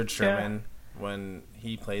 Like Richard Sherman when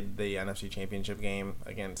he played the NFC Championship game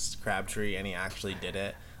against Crabtree and he actually did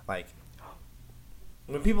it. Like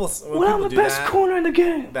when people I'm the best corner in the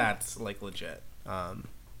game. That's like legit. But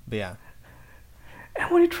yeah. And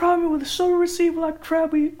when you try me with a solo receiver like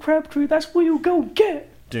Crabtree, that's where you go get.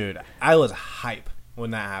 Dude, I was hype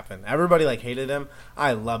when that happened. Everybody like hated him.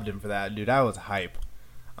 I loved him for that, dude. I was hype.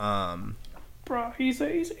 Bro, he's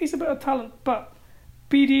a bit of talent. But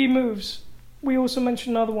BDE moves. We also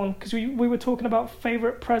mentioned another one because we were talking about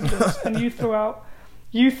favorite presidents, and you threw out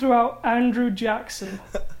Andrew Jackson.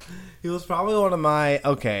 He was probably one of my.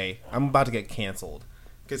 Okay, I'm about to get canceled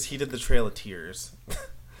because he did the Trail of Tears.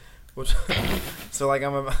 Which, so like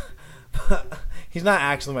he's not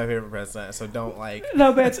actually my favorite president, so don't like.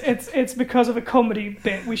 No, but it's because of a comedy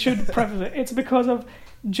bit. We should preface it. It's because of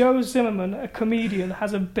Joe Zimmerman, a comedian,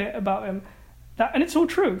 has a bit about him. And it's all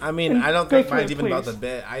true. I mean, I don't think mine's even about the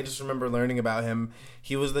bit. I just remember learning about him.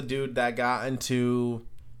 He was the dude that got into,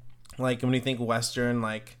 like, when you think Western,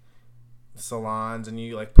 like, salons and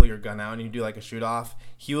you, like, pull your gun out and you do, like, a shoot-off.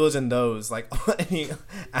 He was in those, like, and he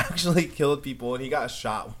actually killed people and he got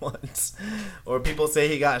shot once. Or people say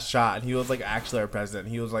he got shot and he was, like, actually our president.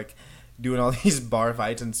 He was, like, doing all these bar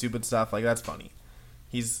fights and stupid stuff. Like, that's funny.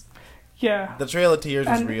 Yeah. The Trail of Tears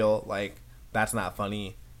is real. Like, that's not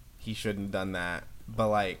funny. He shouldn't have done that. But,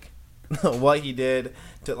 like, what he did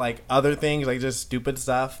to, like, other things, like, just stupid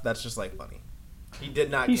stuff, that's just, like, funny. He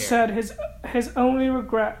did not care. He said his only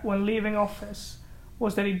regret when leaving office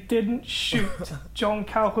was that he didn't shoot John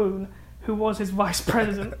Calhoun, who was his vice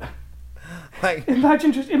president. Like,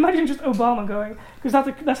 imagine just Obama going, because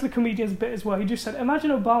that's the comedian's bit as well. He just said,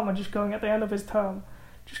 imagine Obama just going at the end of his term,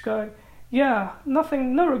 just going, yeah,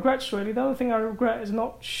 nothing, no regrets really. The only thing I regret is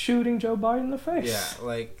not shooting Joe Biden in the face. Yeah,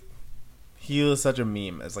 like, he was such a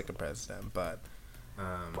meme as, like, a president, but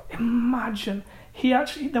imagine,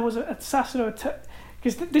 there was an assassin attack,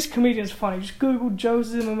 because this comedian's funny, just Google Joe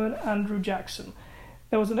Zimmerman, Andrew Jackson.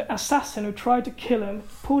 There was an assassin who tried to kill him,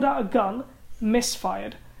 pulled out a gun,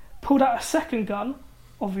 misfired, pulled out a second gun,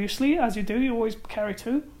 obviously, as you do, you always carry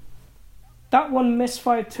two. That one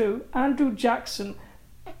misfired too. Andrew Jackson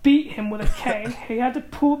beat him with a cane. He had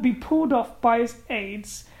to be pulled off by his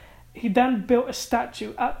aides. He then built a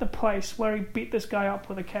statue at the place where he beat this guy up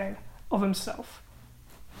with a cane of himself.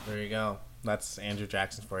 There you go. That's Andrew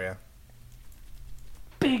Jackson for you.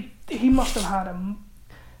 He must have had a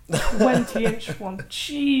 20-inch one.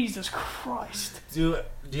 Jesus Christ. Do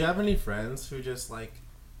you have any friends who just, like,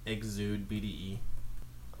 exude BDE?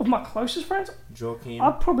 Of my closest friends? Joaquin?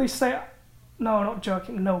 I'd probably say... No, not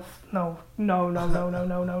Joaquin. No.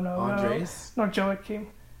 Andres? Not Joaquin.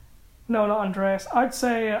 No, not Andreas. I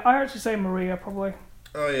actually say Maria, probably.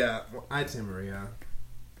 Oh, yeah. Well, I'd say Maria.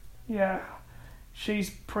 Yeah. She's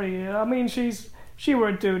pretty... I mean, she were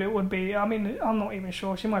a dude, it would be... I mean, I'm not even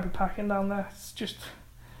sure. She might be packing down there. It's just...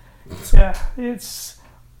 Yeah, it's...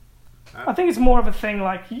 I think it's more of a thing,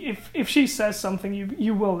 like, if she says something,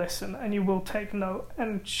 you will listen, and you will take note,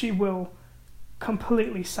 and she will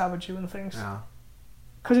completely savage you and things. Yeah.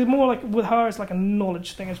 Because it's more like, with her, it's like a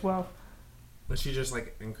knowledge thing as well. Was she just,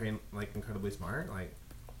 like, incredibly smart? Like...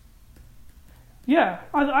 Yeah,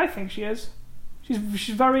 I think she is. She's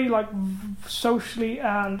very, like, socially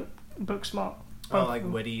and book smart. Oh, like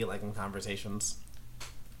witty, like in conversations?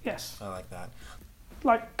 Yes. I like that.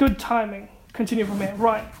 Like, good timing. Continue from here.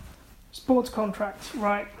 Right. Sports contracts.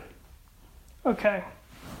 Right. Okay.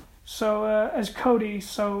 So,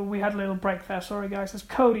 we had a little break there. Sorry, guys. As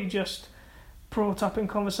Cody just brought up in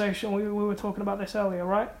conversation, we were talking about this earlier,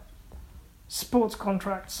 right? Sports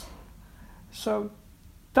contracts. So,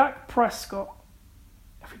 Dak Prescott,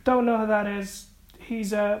 if you don't know who that is,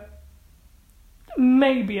 he's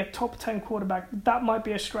maybe a top 10 quarterback. That might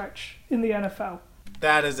be a stretch in the NFL.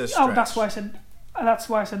 That is a stretch. Oh, that's why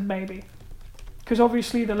I said maybe. Because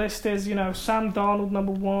obviously the list is, Sam Darnold,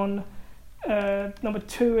 number 1. Number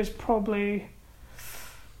 2 is probably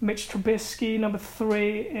Mitch Trubisky. Number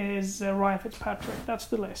 3 is Ryan Fitzpatrick. That's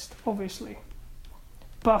the list, obviously.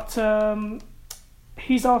 But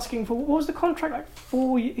he's asking for, what was the contract like?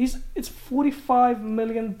 4 years? It's $45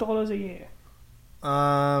 million a year.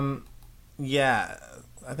 Yeah,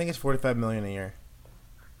 I think it's $45 million a year.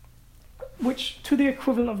 Which, to the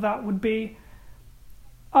equivalent of that, would be,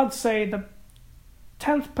 I'd say, the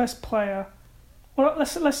 10th best player Well,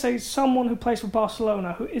 let's say someone who plays for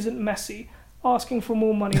Barcelona who isn't Messi asking for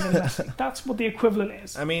more money than Messi. That's what the equivalent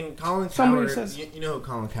is. I mean, Colin Somebody Coward. says- You know who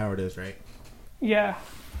Colin Coward is, right? Yeah,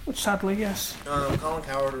 which sadly, yes. Colin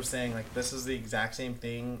Coward was saying like this is the exact same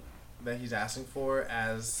thing that he's asking for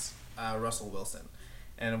as Russell Wilson.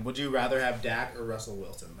 And would you rather have Dak or Russell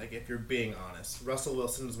Wilson? Like, if you're being honest, Russell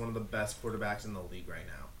Wilson is one of the best quarterbacks in the league right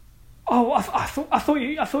now. Oh, I thought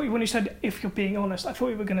you when you said if you're being honest, I thought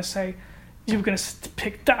you were gonna say you were gonna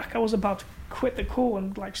pick Dak. I was about to quit the call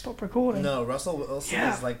and like stop recording. No, Russell Wilson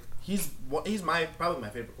Yeah. is like he's probably my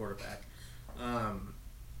favorite quarterback.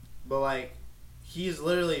 But like he's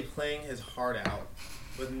literally playing his heart out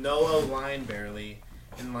with no O-line barely,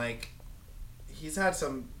 and like he's had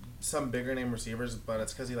some bigger name receivers, but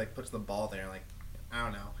it's because he like puts the ball there. Like I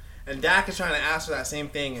don't know. And Dak is trying to ask for that same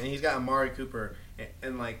thing, and he's got Amari Cooper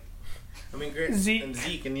and like I mean great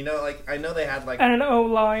Zeke, and you know like I know they had like and an O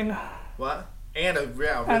line. what and a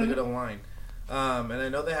really good O-line. And I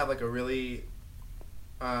know they have like a really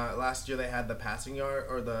last year they had the passing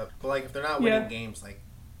yard but like if they're not winning games, like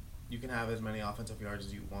you can have as many offensive yards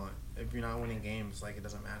as you want. If you're not winning games, like it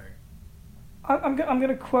doesn't matter. I'm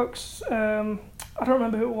gonna quote. I don't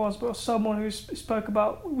remember who it was, but it was someone who spoke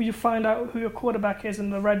about you find out who your quarterback is in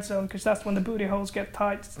the red zone because that's when the booty holes gets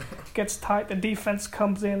tight. The defense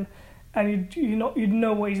comes in, and you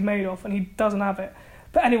know what he's made of, and he doesn't have it.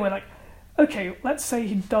 But anyway, like, okay, let's say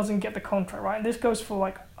he doesn't get the contract, right? And this goes for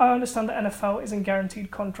like I understand the NFL isn't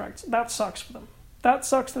guaranteed contracts. That sucks for them. That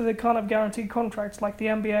sucks that they can't have guaranteed contracts like the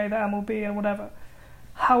NBA, the MLB, and whatever.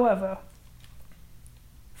 However,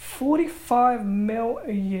 45 mil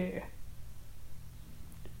a year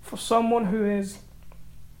for someone who is,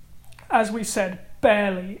 as we said,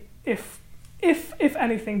 barely, if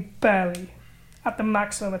anything, barely at the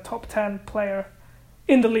maximum a top 10 player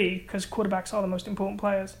in the league, because quarterbacks are the most important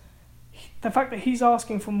players. The fact that he's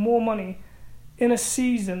asking for more money in a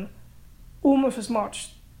season, almost as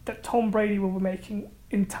much that Tom Brady will be making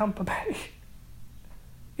in Tampa Bay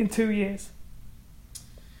in 2 years.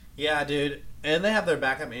 Yeah, dude. And they have their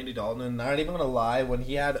backup Andy Dalton, and not even gonna lie, when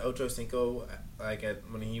he had Ocho Cinco, like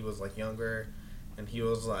when he was like younger, and he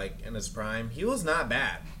was like in his prime, he was not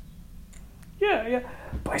bad. Yeah,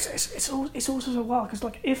 but it's also so wild because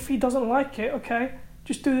like if he doesn't like it, okay,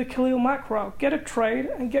 just do the Khalil Mack route, get a trade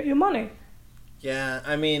and get your money. Yeah,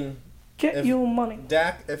 I mean, Get your money.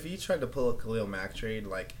 Dak, if he tried to pull a Khalil Mack trade,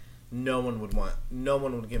 like no one would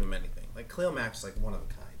give him anything. Like Khalil Mack's like one of a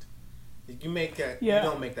kind. You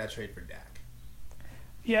don't make that trade for Dak.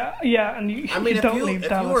 Yeah, and you don't leave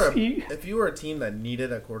Dallas. If you were a team that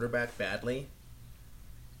needed a quarterback badly,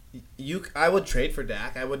 I would trade for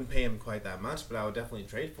Dak. I wouldn't pay him quite that much, but I would definitely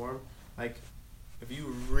trade for him. Like, if you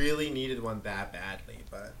really needed one that badly,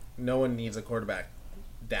 but no one needs a quarterback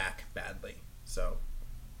Dak badly. So,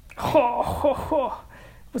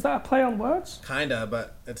 was that a play on words? Kinda,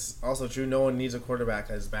 but it's also true. No one needs a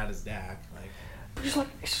quarterback as bad as Dak. Like, but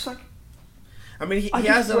it's just like. I mean, he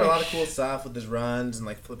has done a lot of cool stuff with his runs and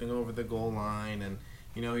like flipping over the goal line, and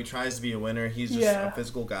you know he tries to be a winner. He's just a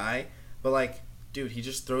physical guy, but like, dude, he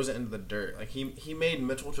just throws it into the dirt. Like he made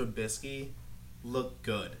Mitchell Trubisky look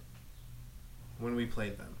good when we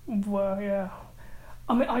played them. Well, yeah.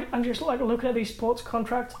 I mean, I'm just like looking at these sports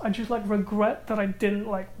contracts. I just like regret that I didn't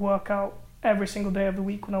like work out every single day of the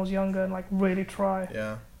week when I was younger and like really try.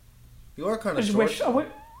 Yeah, you are kind of short.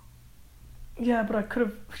 Yeah, but I could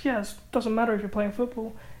have. Yeah, it doesn't matter if you're playing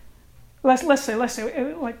football. Let's say like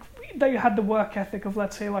that you had the work ethic of,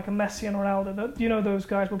 let's say, like a Messi and Ronaldo. That, you know, those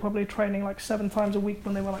guys were probably training like 7 times a week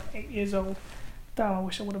when they were like 8 years old. Damn, I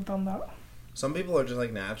wish I would have done that. Some people are just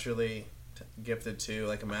like naturally gifted too.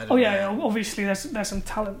 Like imagine. Oh yeah, obviously there's some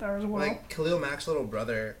talent there as well. Like Khalil Mack's little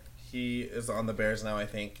brother, he is on the Bears now, I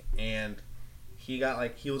think, and he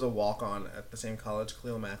was a walk-on at the same college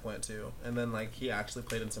Khalil Mack went to, and then like he actually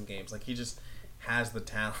played in some games. Like he just has the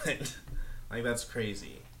talent. Like that's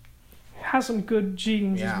crazy. Has some good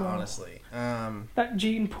genes as well. Yeah, honestly. That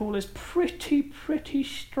gene pool is pretty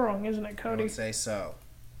strong, isn't it, Cody? I would say so.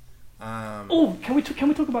 Can we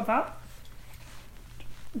talk about that?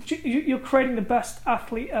 You're creating the best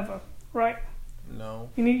athlete ever, right? No.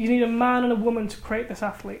 You need a man and a woman to create this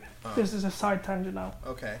athlete. This is a side tangent now.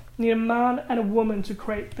 Okay. You need a man and a woman to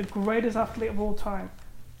create the greatest athlete of all time.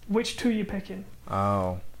 Which two are you picking?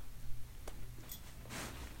 Oh.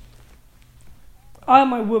 I have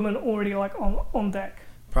my woman already like on deck.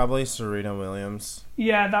 Probably Serena Williams.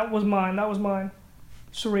 Yeah, that was mine.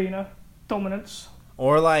 Serena. Dominance.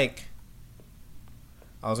 Or like,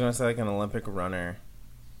 I was going to say like an Olympic runner.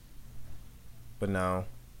 But no.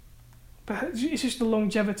 But it's just the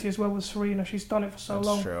longevity as well with Serena. She's done it for so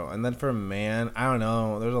long. That's true. And then for a man, I don't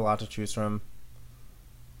know. There's a lot to choose from.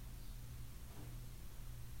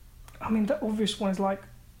 I mean, the obvious one is like,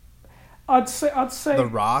 I'd say The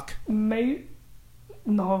Rock. No,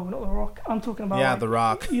 not The Rock. I'm talking about. Yeah, like, The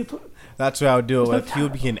Rock. That's who I would do it There's with. no He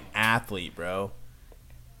would be an athlete, bro.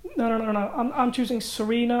 No. I'm choosing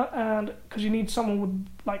Serena, and because you need someone with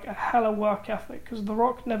like a hella work ethic. Because The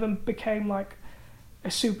Rock never became like a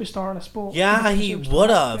superstar in a sport. Yeah, he Superstar would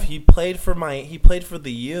have. athlete. He played for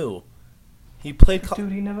the U. He played.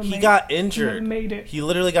 Dude, he got injured. He never made it. He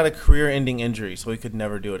literally got a career-ending injury, so he could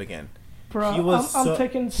never do it again. Bro, He was. I'm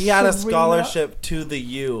taking. He had a Serena. scholarship to the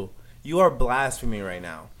U. You are blaspheming right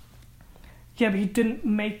now. Yeah, but he didn't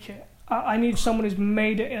make it. I need someone who's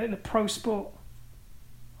made it in a pro sport.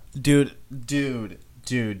 Dude.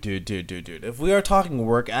 If we are talking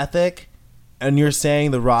work ethic, and you're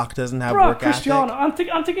saying The Rock doesn't have work Cristiano. ethic,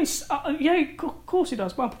 I'm thinking. Yeah, of course he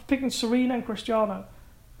does. But I'm picking Serena and Cristiano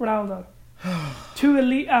Ronaldo, two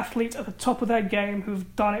elite athletes at the top of their game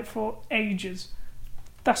who've done it for ages.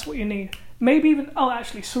 That's what you need. Maybe even. Oh,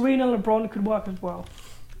 actually, Serena and LeBron could work as well.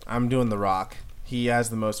 I'm doing The Rock. He has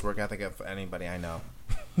the most work ethic of anybody I know.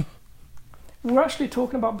 We're actually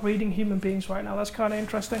talking about breeding human beings right now. That's kind of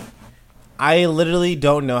interesting. I literally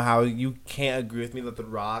don't know how you can't agree with me that The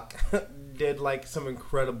Rock did like some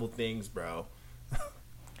incredible things, bro.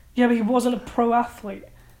 Yeah, but he wasn't a pro athlete.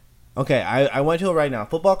 Okay, I went to it right now.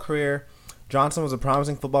 Football career. Johnson was a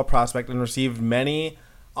promising football prospect and received many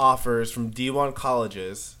offers from D1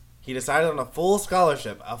 colleges. He decided on a full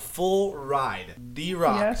scholarship, a full ride, The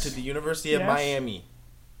Rock, to the University of Miami,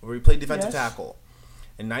 where he played defensive tackle.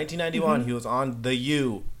 In 1991, he was on the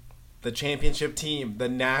U, the championship team, the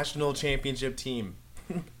national championship team.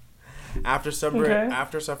 After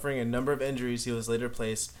suffering a number of injuries, he was later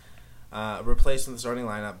replaced in the starting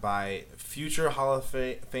lineup by future Hall of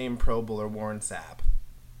Fame Pro Bowler Warren Sapp.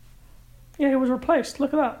 Yeah, he was replaced.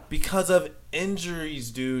 Look at that. Because of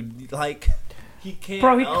injuries, dude. Like, he can't.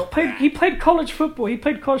 Bro, he played college football. He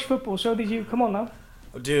played college football. So did you. Come on now.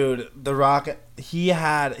 Dude, The Rock. He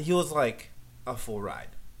was like a full ride.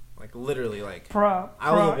 Like, literally, like. Bro,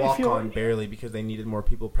 I was a walk-on barely because they needed more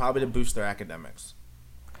people, probably to boost their academics.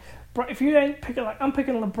 Bro, if you ain't picking, like, I'm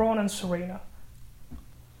picking LeBron and Serena.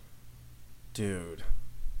 Dude,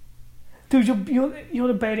 you're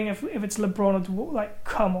debating if it's LeBron or, like,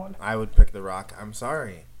 come on. I would pick The Rock. I'm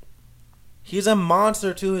sorry. He's a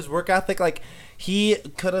monster, too. His work ethic, like, he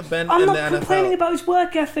could have been in the NFL. I'm not complaining about his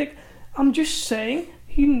work ethic. I'm just saying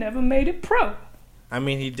he never made it pro. I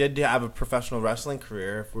mean, he did have a professional wrestling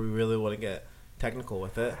career, if we really want to get technical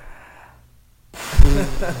with it.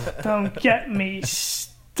 Don't get me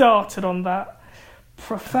started on that.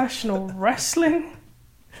 Professional wrestling?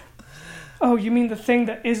 Oh, you mean the thing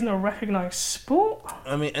that isn't a recognized sport?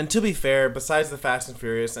 I mean, and to be fair, besides the Fast and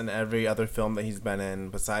Furious and every other film that he's been in,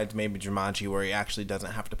 besides maybe Jumanji, where he actually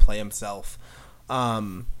doesn't have to play himself,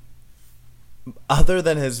 other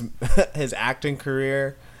than his acting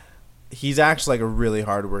career, he's actually like a really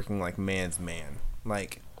hardworking like man's man.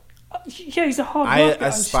 Like, yeah, he's a hard worker. I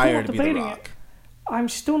aspire to be The Rock. I'm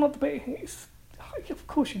still not debating it. Of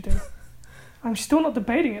course you do. I'm still not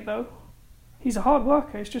debating it though. He's a hard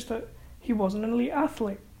worker. It's just that he wasn't an elite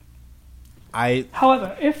athlete.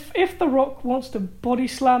 However, if The Rock wants to body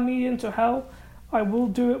slam me into hell, I will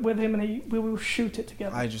do it with him and we will shoot it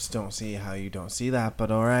together. I just don't see how you don't see that,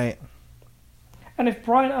 but all right. And if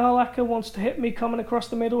Brian Urlacher wants to hit me coming across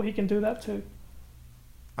the middle, he can do that too.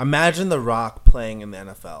 Imagine The Rock playing in the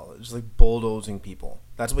NFL. Just like bulldozing people.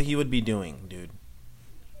 That's what he would be doing, dude.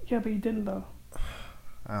 Yeah, but he didn't though.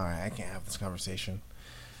 Alright, I can't have this conversation.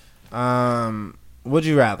 Would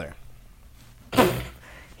you rather?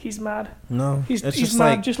 He's mad. No. He's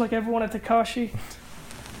mad just like everyone at Takashi.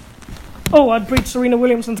 Oh, I'd breed Serena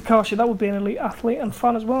Williams and Takashi. That would be an elite athlete and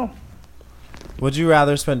fun as well. Would you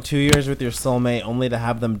rather spend 2 years with your soulmate only to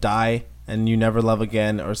have them die and you never love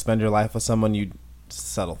again, or spend your life with someone you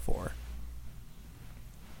settle for?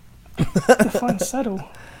 Define settle.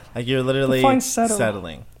 Like, you're literally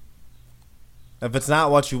settling. If it's not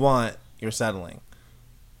what you want, you're settling.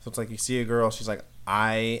 So it's like you see a girl, she's like,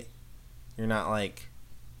 you're not like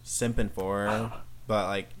simping for her, but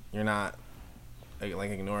like you're not like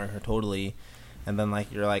ignoring her totally. And then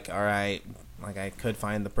like you're like, all right, like I could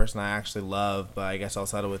find the person I actually love, but I guess I'll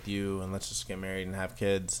settle with you and let's just get married and have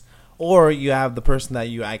kids. Or you have the person that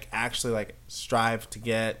you like actually like strive to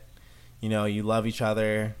get, you know, you love each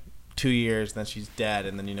other 2 years, then she's dead,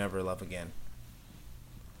 and then you never love again.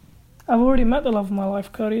 I've already met the love of my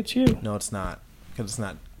life, Cody. It's you. No, it's not. Because it's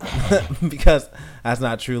not. Because that's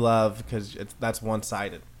not true love. Because that's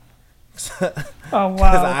one-sided. Oh wow!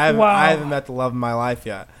 Because I Wow! haven't met the love of my life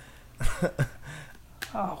yet.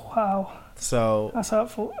 Oh wow! So That's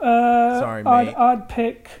hurtful. Sorry, mate. I'd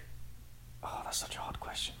pick. Oh, that's such a hard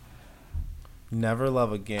question. never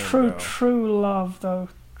love again, True, bro. true love though.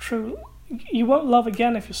 True. You won't love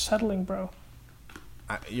again if you're settling, bro.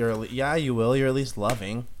 Yeah, you will. You're at least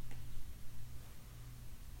loving.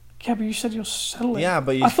 Yeah, but you said you're settling. Yeah,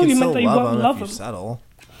 but you I thought can you meant still that you love won't them love if you them. settle.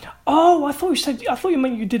 Oh, I thought you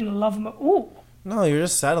meant you didn't love them at all. No, you're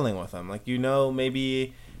just settling with them. Like,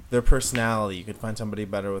 maybe their personality. You could find somebody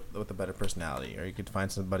better with a better personality, or you could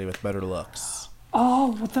find somebody with better looks.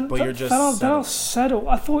 Oh, well then, But you're just then I'll settle.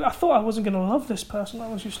 I thought I wasn't gonna love this person. That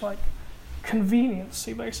was just like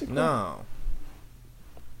conveniency, basically. No.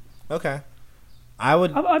 Okay.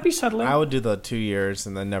 I'd be settling. I would do the 2 years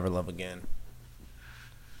and then never love again.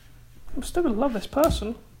 I'm still gonna love this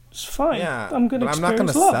person. It's fine. Yeah, I'm gonna. but I'm not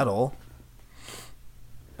gonna love. settle.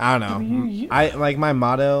 I don't know. You- I like my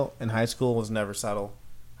motto in high school was never settle,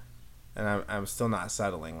 and I'm still not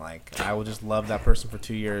settling. Like, I will just love that person for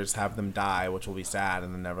 2 years, have them die, which will be sad,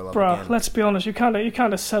 and then never love Bro, again. let's be honest. You kind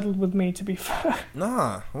of settled with me. To be fair,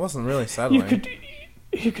 Nah, I wasn't really settling.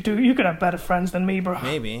 you could have better friends than me, bro.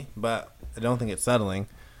 Maybe, but I don't think it's settling.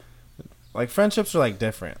 Like, friendships are like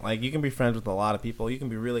different. Like, you can be friends with a lot of people. You can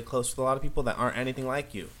be really close with a lot of people that aren't anything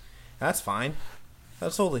like you. That's fine.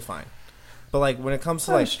 That's totally fine. But like, when it comes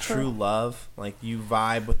to That like is true. true love, like, you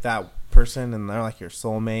vibe with that person and they're like your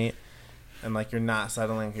soulmate, and like, you're not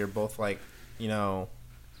settling. You're both like,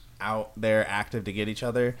 out there active to get each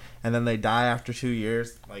other, and then they die after 2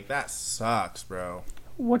 years. Like, that sucks, bro.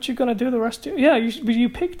 What you gonna do the rest of? Yeah, you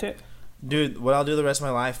picked it. Dude, what I'll do the rest of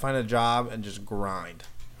my life, find a job and just grind.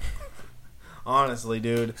 Honestly,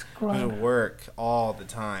 dude, grind. just work all the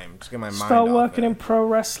time. Just get my mind Start off working it. in pro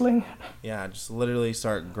wrestling. Yeah, just literally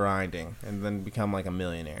start grinding and then become like a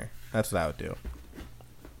millionaire. That's what I would do.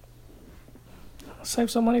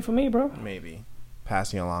 Save some money for me, bro. Maybe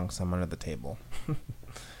passing along some under the table.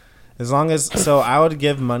 So I would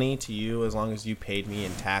give money to you as long as you paid me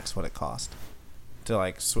in tax what it cost to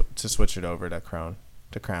like to switch it over to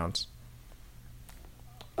crowns.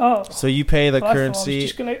 Oh, So you pay the Well, I thought I was currency,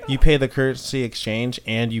 just gonna- you pay the currency exchange,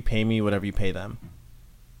 and you pay me whatever you pay them.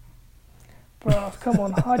 bro, come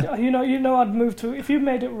on. I'd move to. If you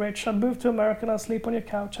made it rich, I'd move to America and I'd sleep on your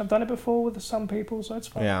couch. I've done it before with some people, so it's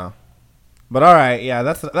fine. Yeah. But all right, yeah,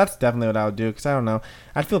 that's definitely what I would do, because I don't know.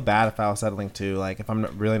 I'd feel bad if I was settling too, like if I'm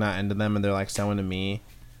really not into them and they're like so into me.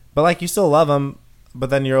 But like, you still love them, but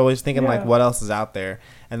then you're always thinking like, Yeah. what else is out there?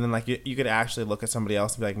 And then like, you could actually look at somebody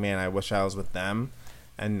else and be like, man, I wish I was with them.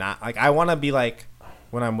 And not like, I want to be like,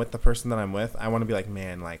 when I'm with the person that I'm with, I want to be like,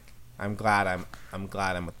 man, like, I'm glad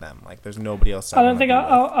I'm with them. Like, there's nobody else. I don't think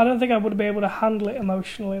I would be able to handle it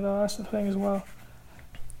emotionally though. That's the thing as well.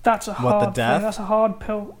 That's a hard the death? thing. That's a hard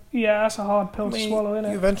pill. Yeah, that's a hard pill to swallow, You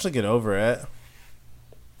innit? eventually get over it.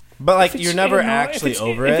 But like, you're never actually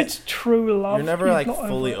over If it. it's true love, You're never you're like not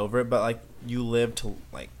fully it. over it, but like, you learn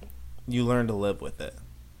to live with it.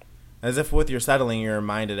 As if with your settling, you're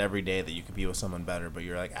reminded every day that you could be with someone better, but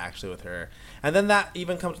you're like actually with her. And then that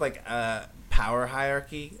even comes to like a power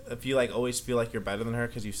hierarchy. If you like always feel like you're better than her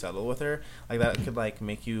because you settle with her, like that could like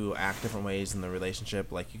make you act different ways in the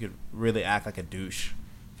relationship. Like, you could really act like a douche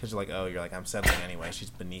because you're like, oh, you're like, I'm settling anyway. She's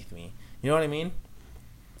beneath me. You know what I mean?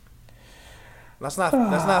 That's not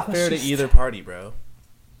fair to either party, bro.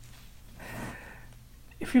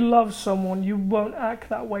 If you love someone, you won't act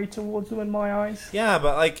that way towards them in my eyes. Yeah,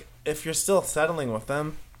 but like, if you're still settling with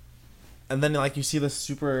them, and then like you see this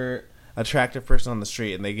super attractive person on the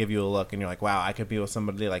street and they give you a look and you're like, wow, I could be with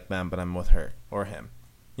somebody like them, but I'm with her or him.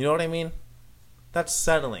 You know what I mean? That's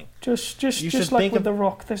settling. Just You should like think with of- The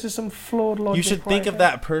Rock, this is some flawed logic. You should think right of here.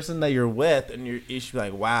 that person that you're with, and you should be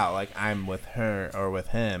like, wow, like, I'm with her or with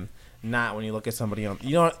him. Not when you look at somebody else.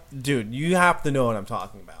 You know what? Dude, you have to know what I'm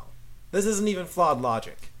talking about. This isn't even flawed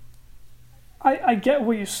logic. I get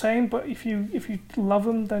what you're saying, but if you love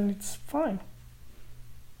them, then it's fine.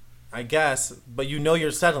 I guess, but you know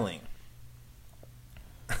you're settling.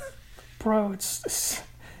 Bro, it's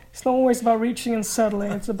not always about reaching and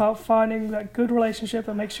settling. It's about finding that good relationship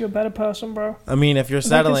that makes you a better person, bro. I mean, if you're They can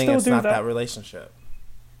settling, still it's do not that. that relationship.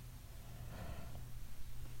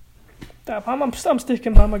 Damn, I'm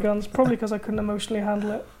sticking by my guns, probably because I couldn't emotionally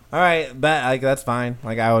handle it. All right, like, that's fine.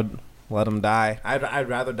 Like, I would let them die. I'd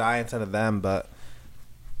rather die instead of them, but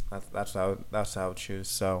that's how I would choose.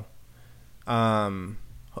 So,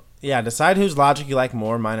 yeah, decide whose logic you like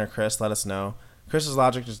more, mine or Chris. Let us know. Chris's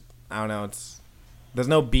logic just, I don't know. There's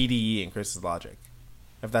no BDE in Chris's logic,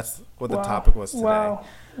 if that's what the topic was today.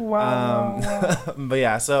 Wow. But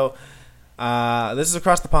yeah, so This is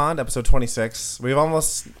Across the Pond, episode 26. We've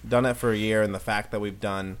almost done it for a year, and the fact that we've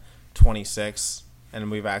done 26 and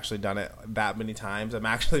we've actually done it that many times, I'm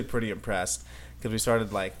actually pretty impressed because we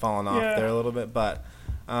started like falling off there a little bit. But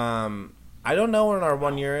I don't know when our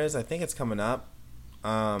 1 year is. I think it's coming up.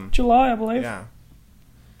 July, I believe. Yeah.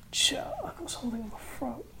 I got something in my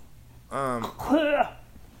throat.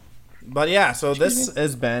 But yeah, so this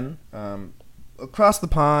has been Across the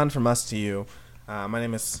Pond from us to you. My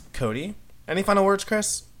name is Cody. Any final words,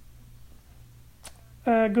 Chris?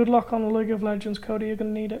 Good luck on the League of Legends, Cody. You're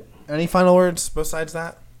going to need it. Any final words besides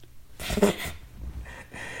that?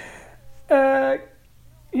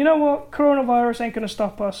 You know what? Coronavirus ain't going to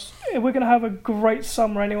stop us. We're going to have a great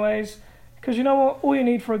summer anyways. Because you know what? All you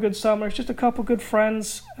need for a good summer is just a couple good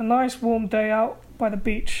friends, a nice warm day out by the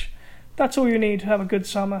beach. That's all you need to have a good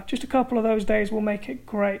summer. Just a couple of those days will make it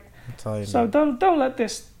great. That's all you So need. don't let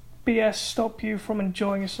this BS stop you from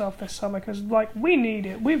enjoying yourself this summer. Because like we need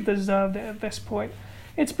it. We've deserved it at this point.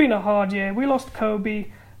 It's been a hard year. We lost Kobe.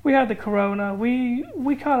 We had the corona. We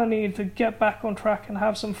kind of need to get back on track and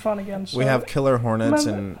have some fun again. So, We have killer hornets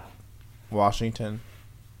in Washington.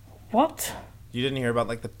 What? You didn't hear about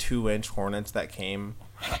like the 2-inch hornets that came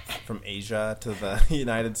from Asia to the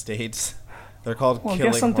United States? They're called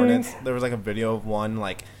killing hornets. There was like a video of one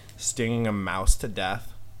like stinging a mouse to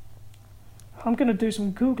death. I'm going to do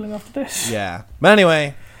some Googling after this. Yeah. But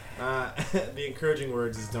anyway, the encouraging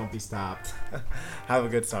words is don't be stopped. Have a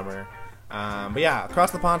good summer. But yeah,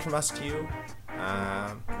 Across the Pond from us to you.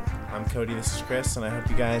 I'm Cody, this is Chris, and I hope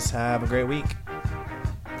you guys have a great week.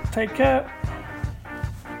 Take care.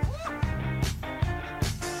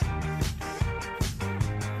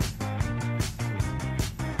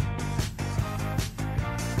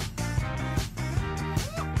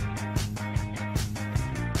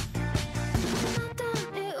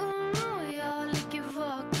 Natten är ung och jag ligger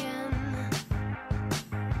vaken.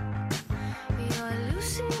 Jag är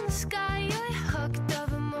Lucy.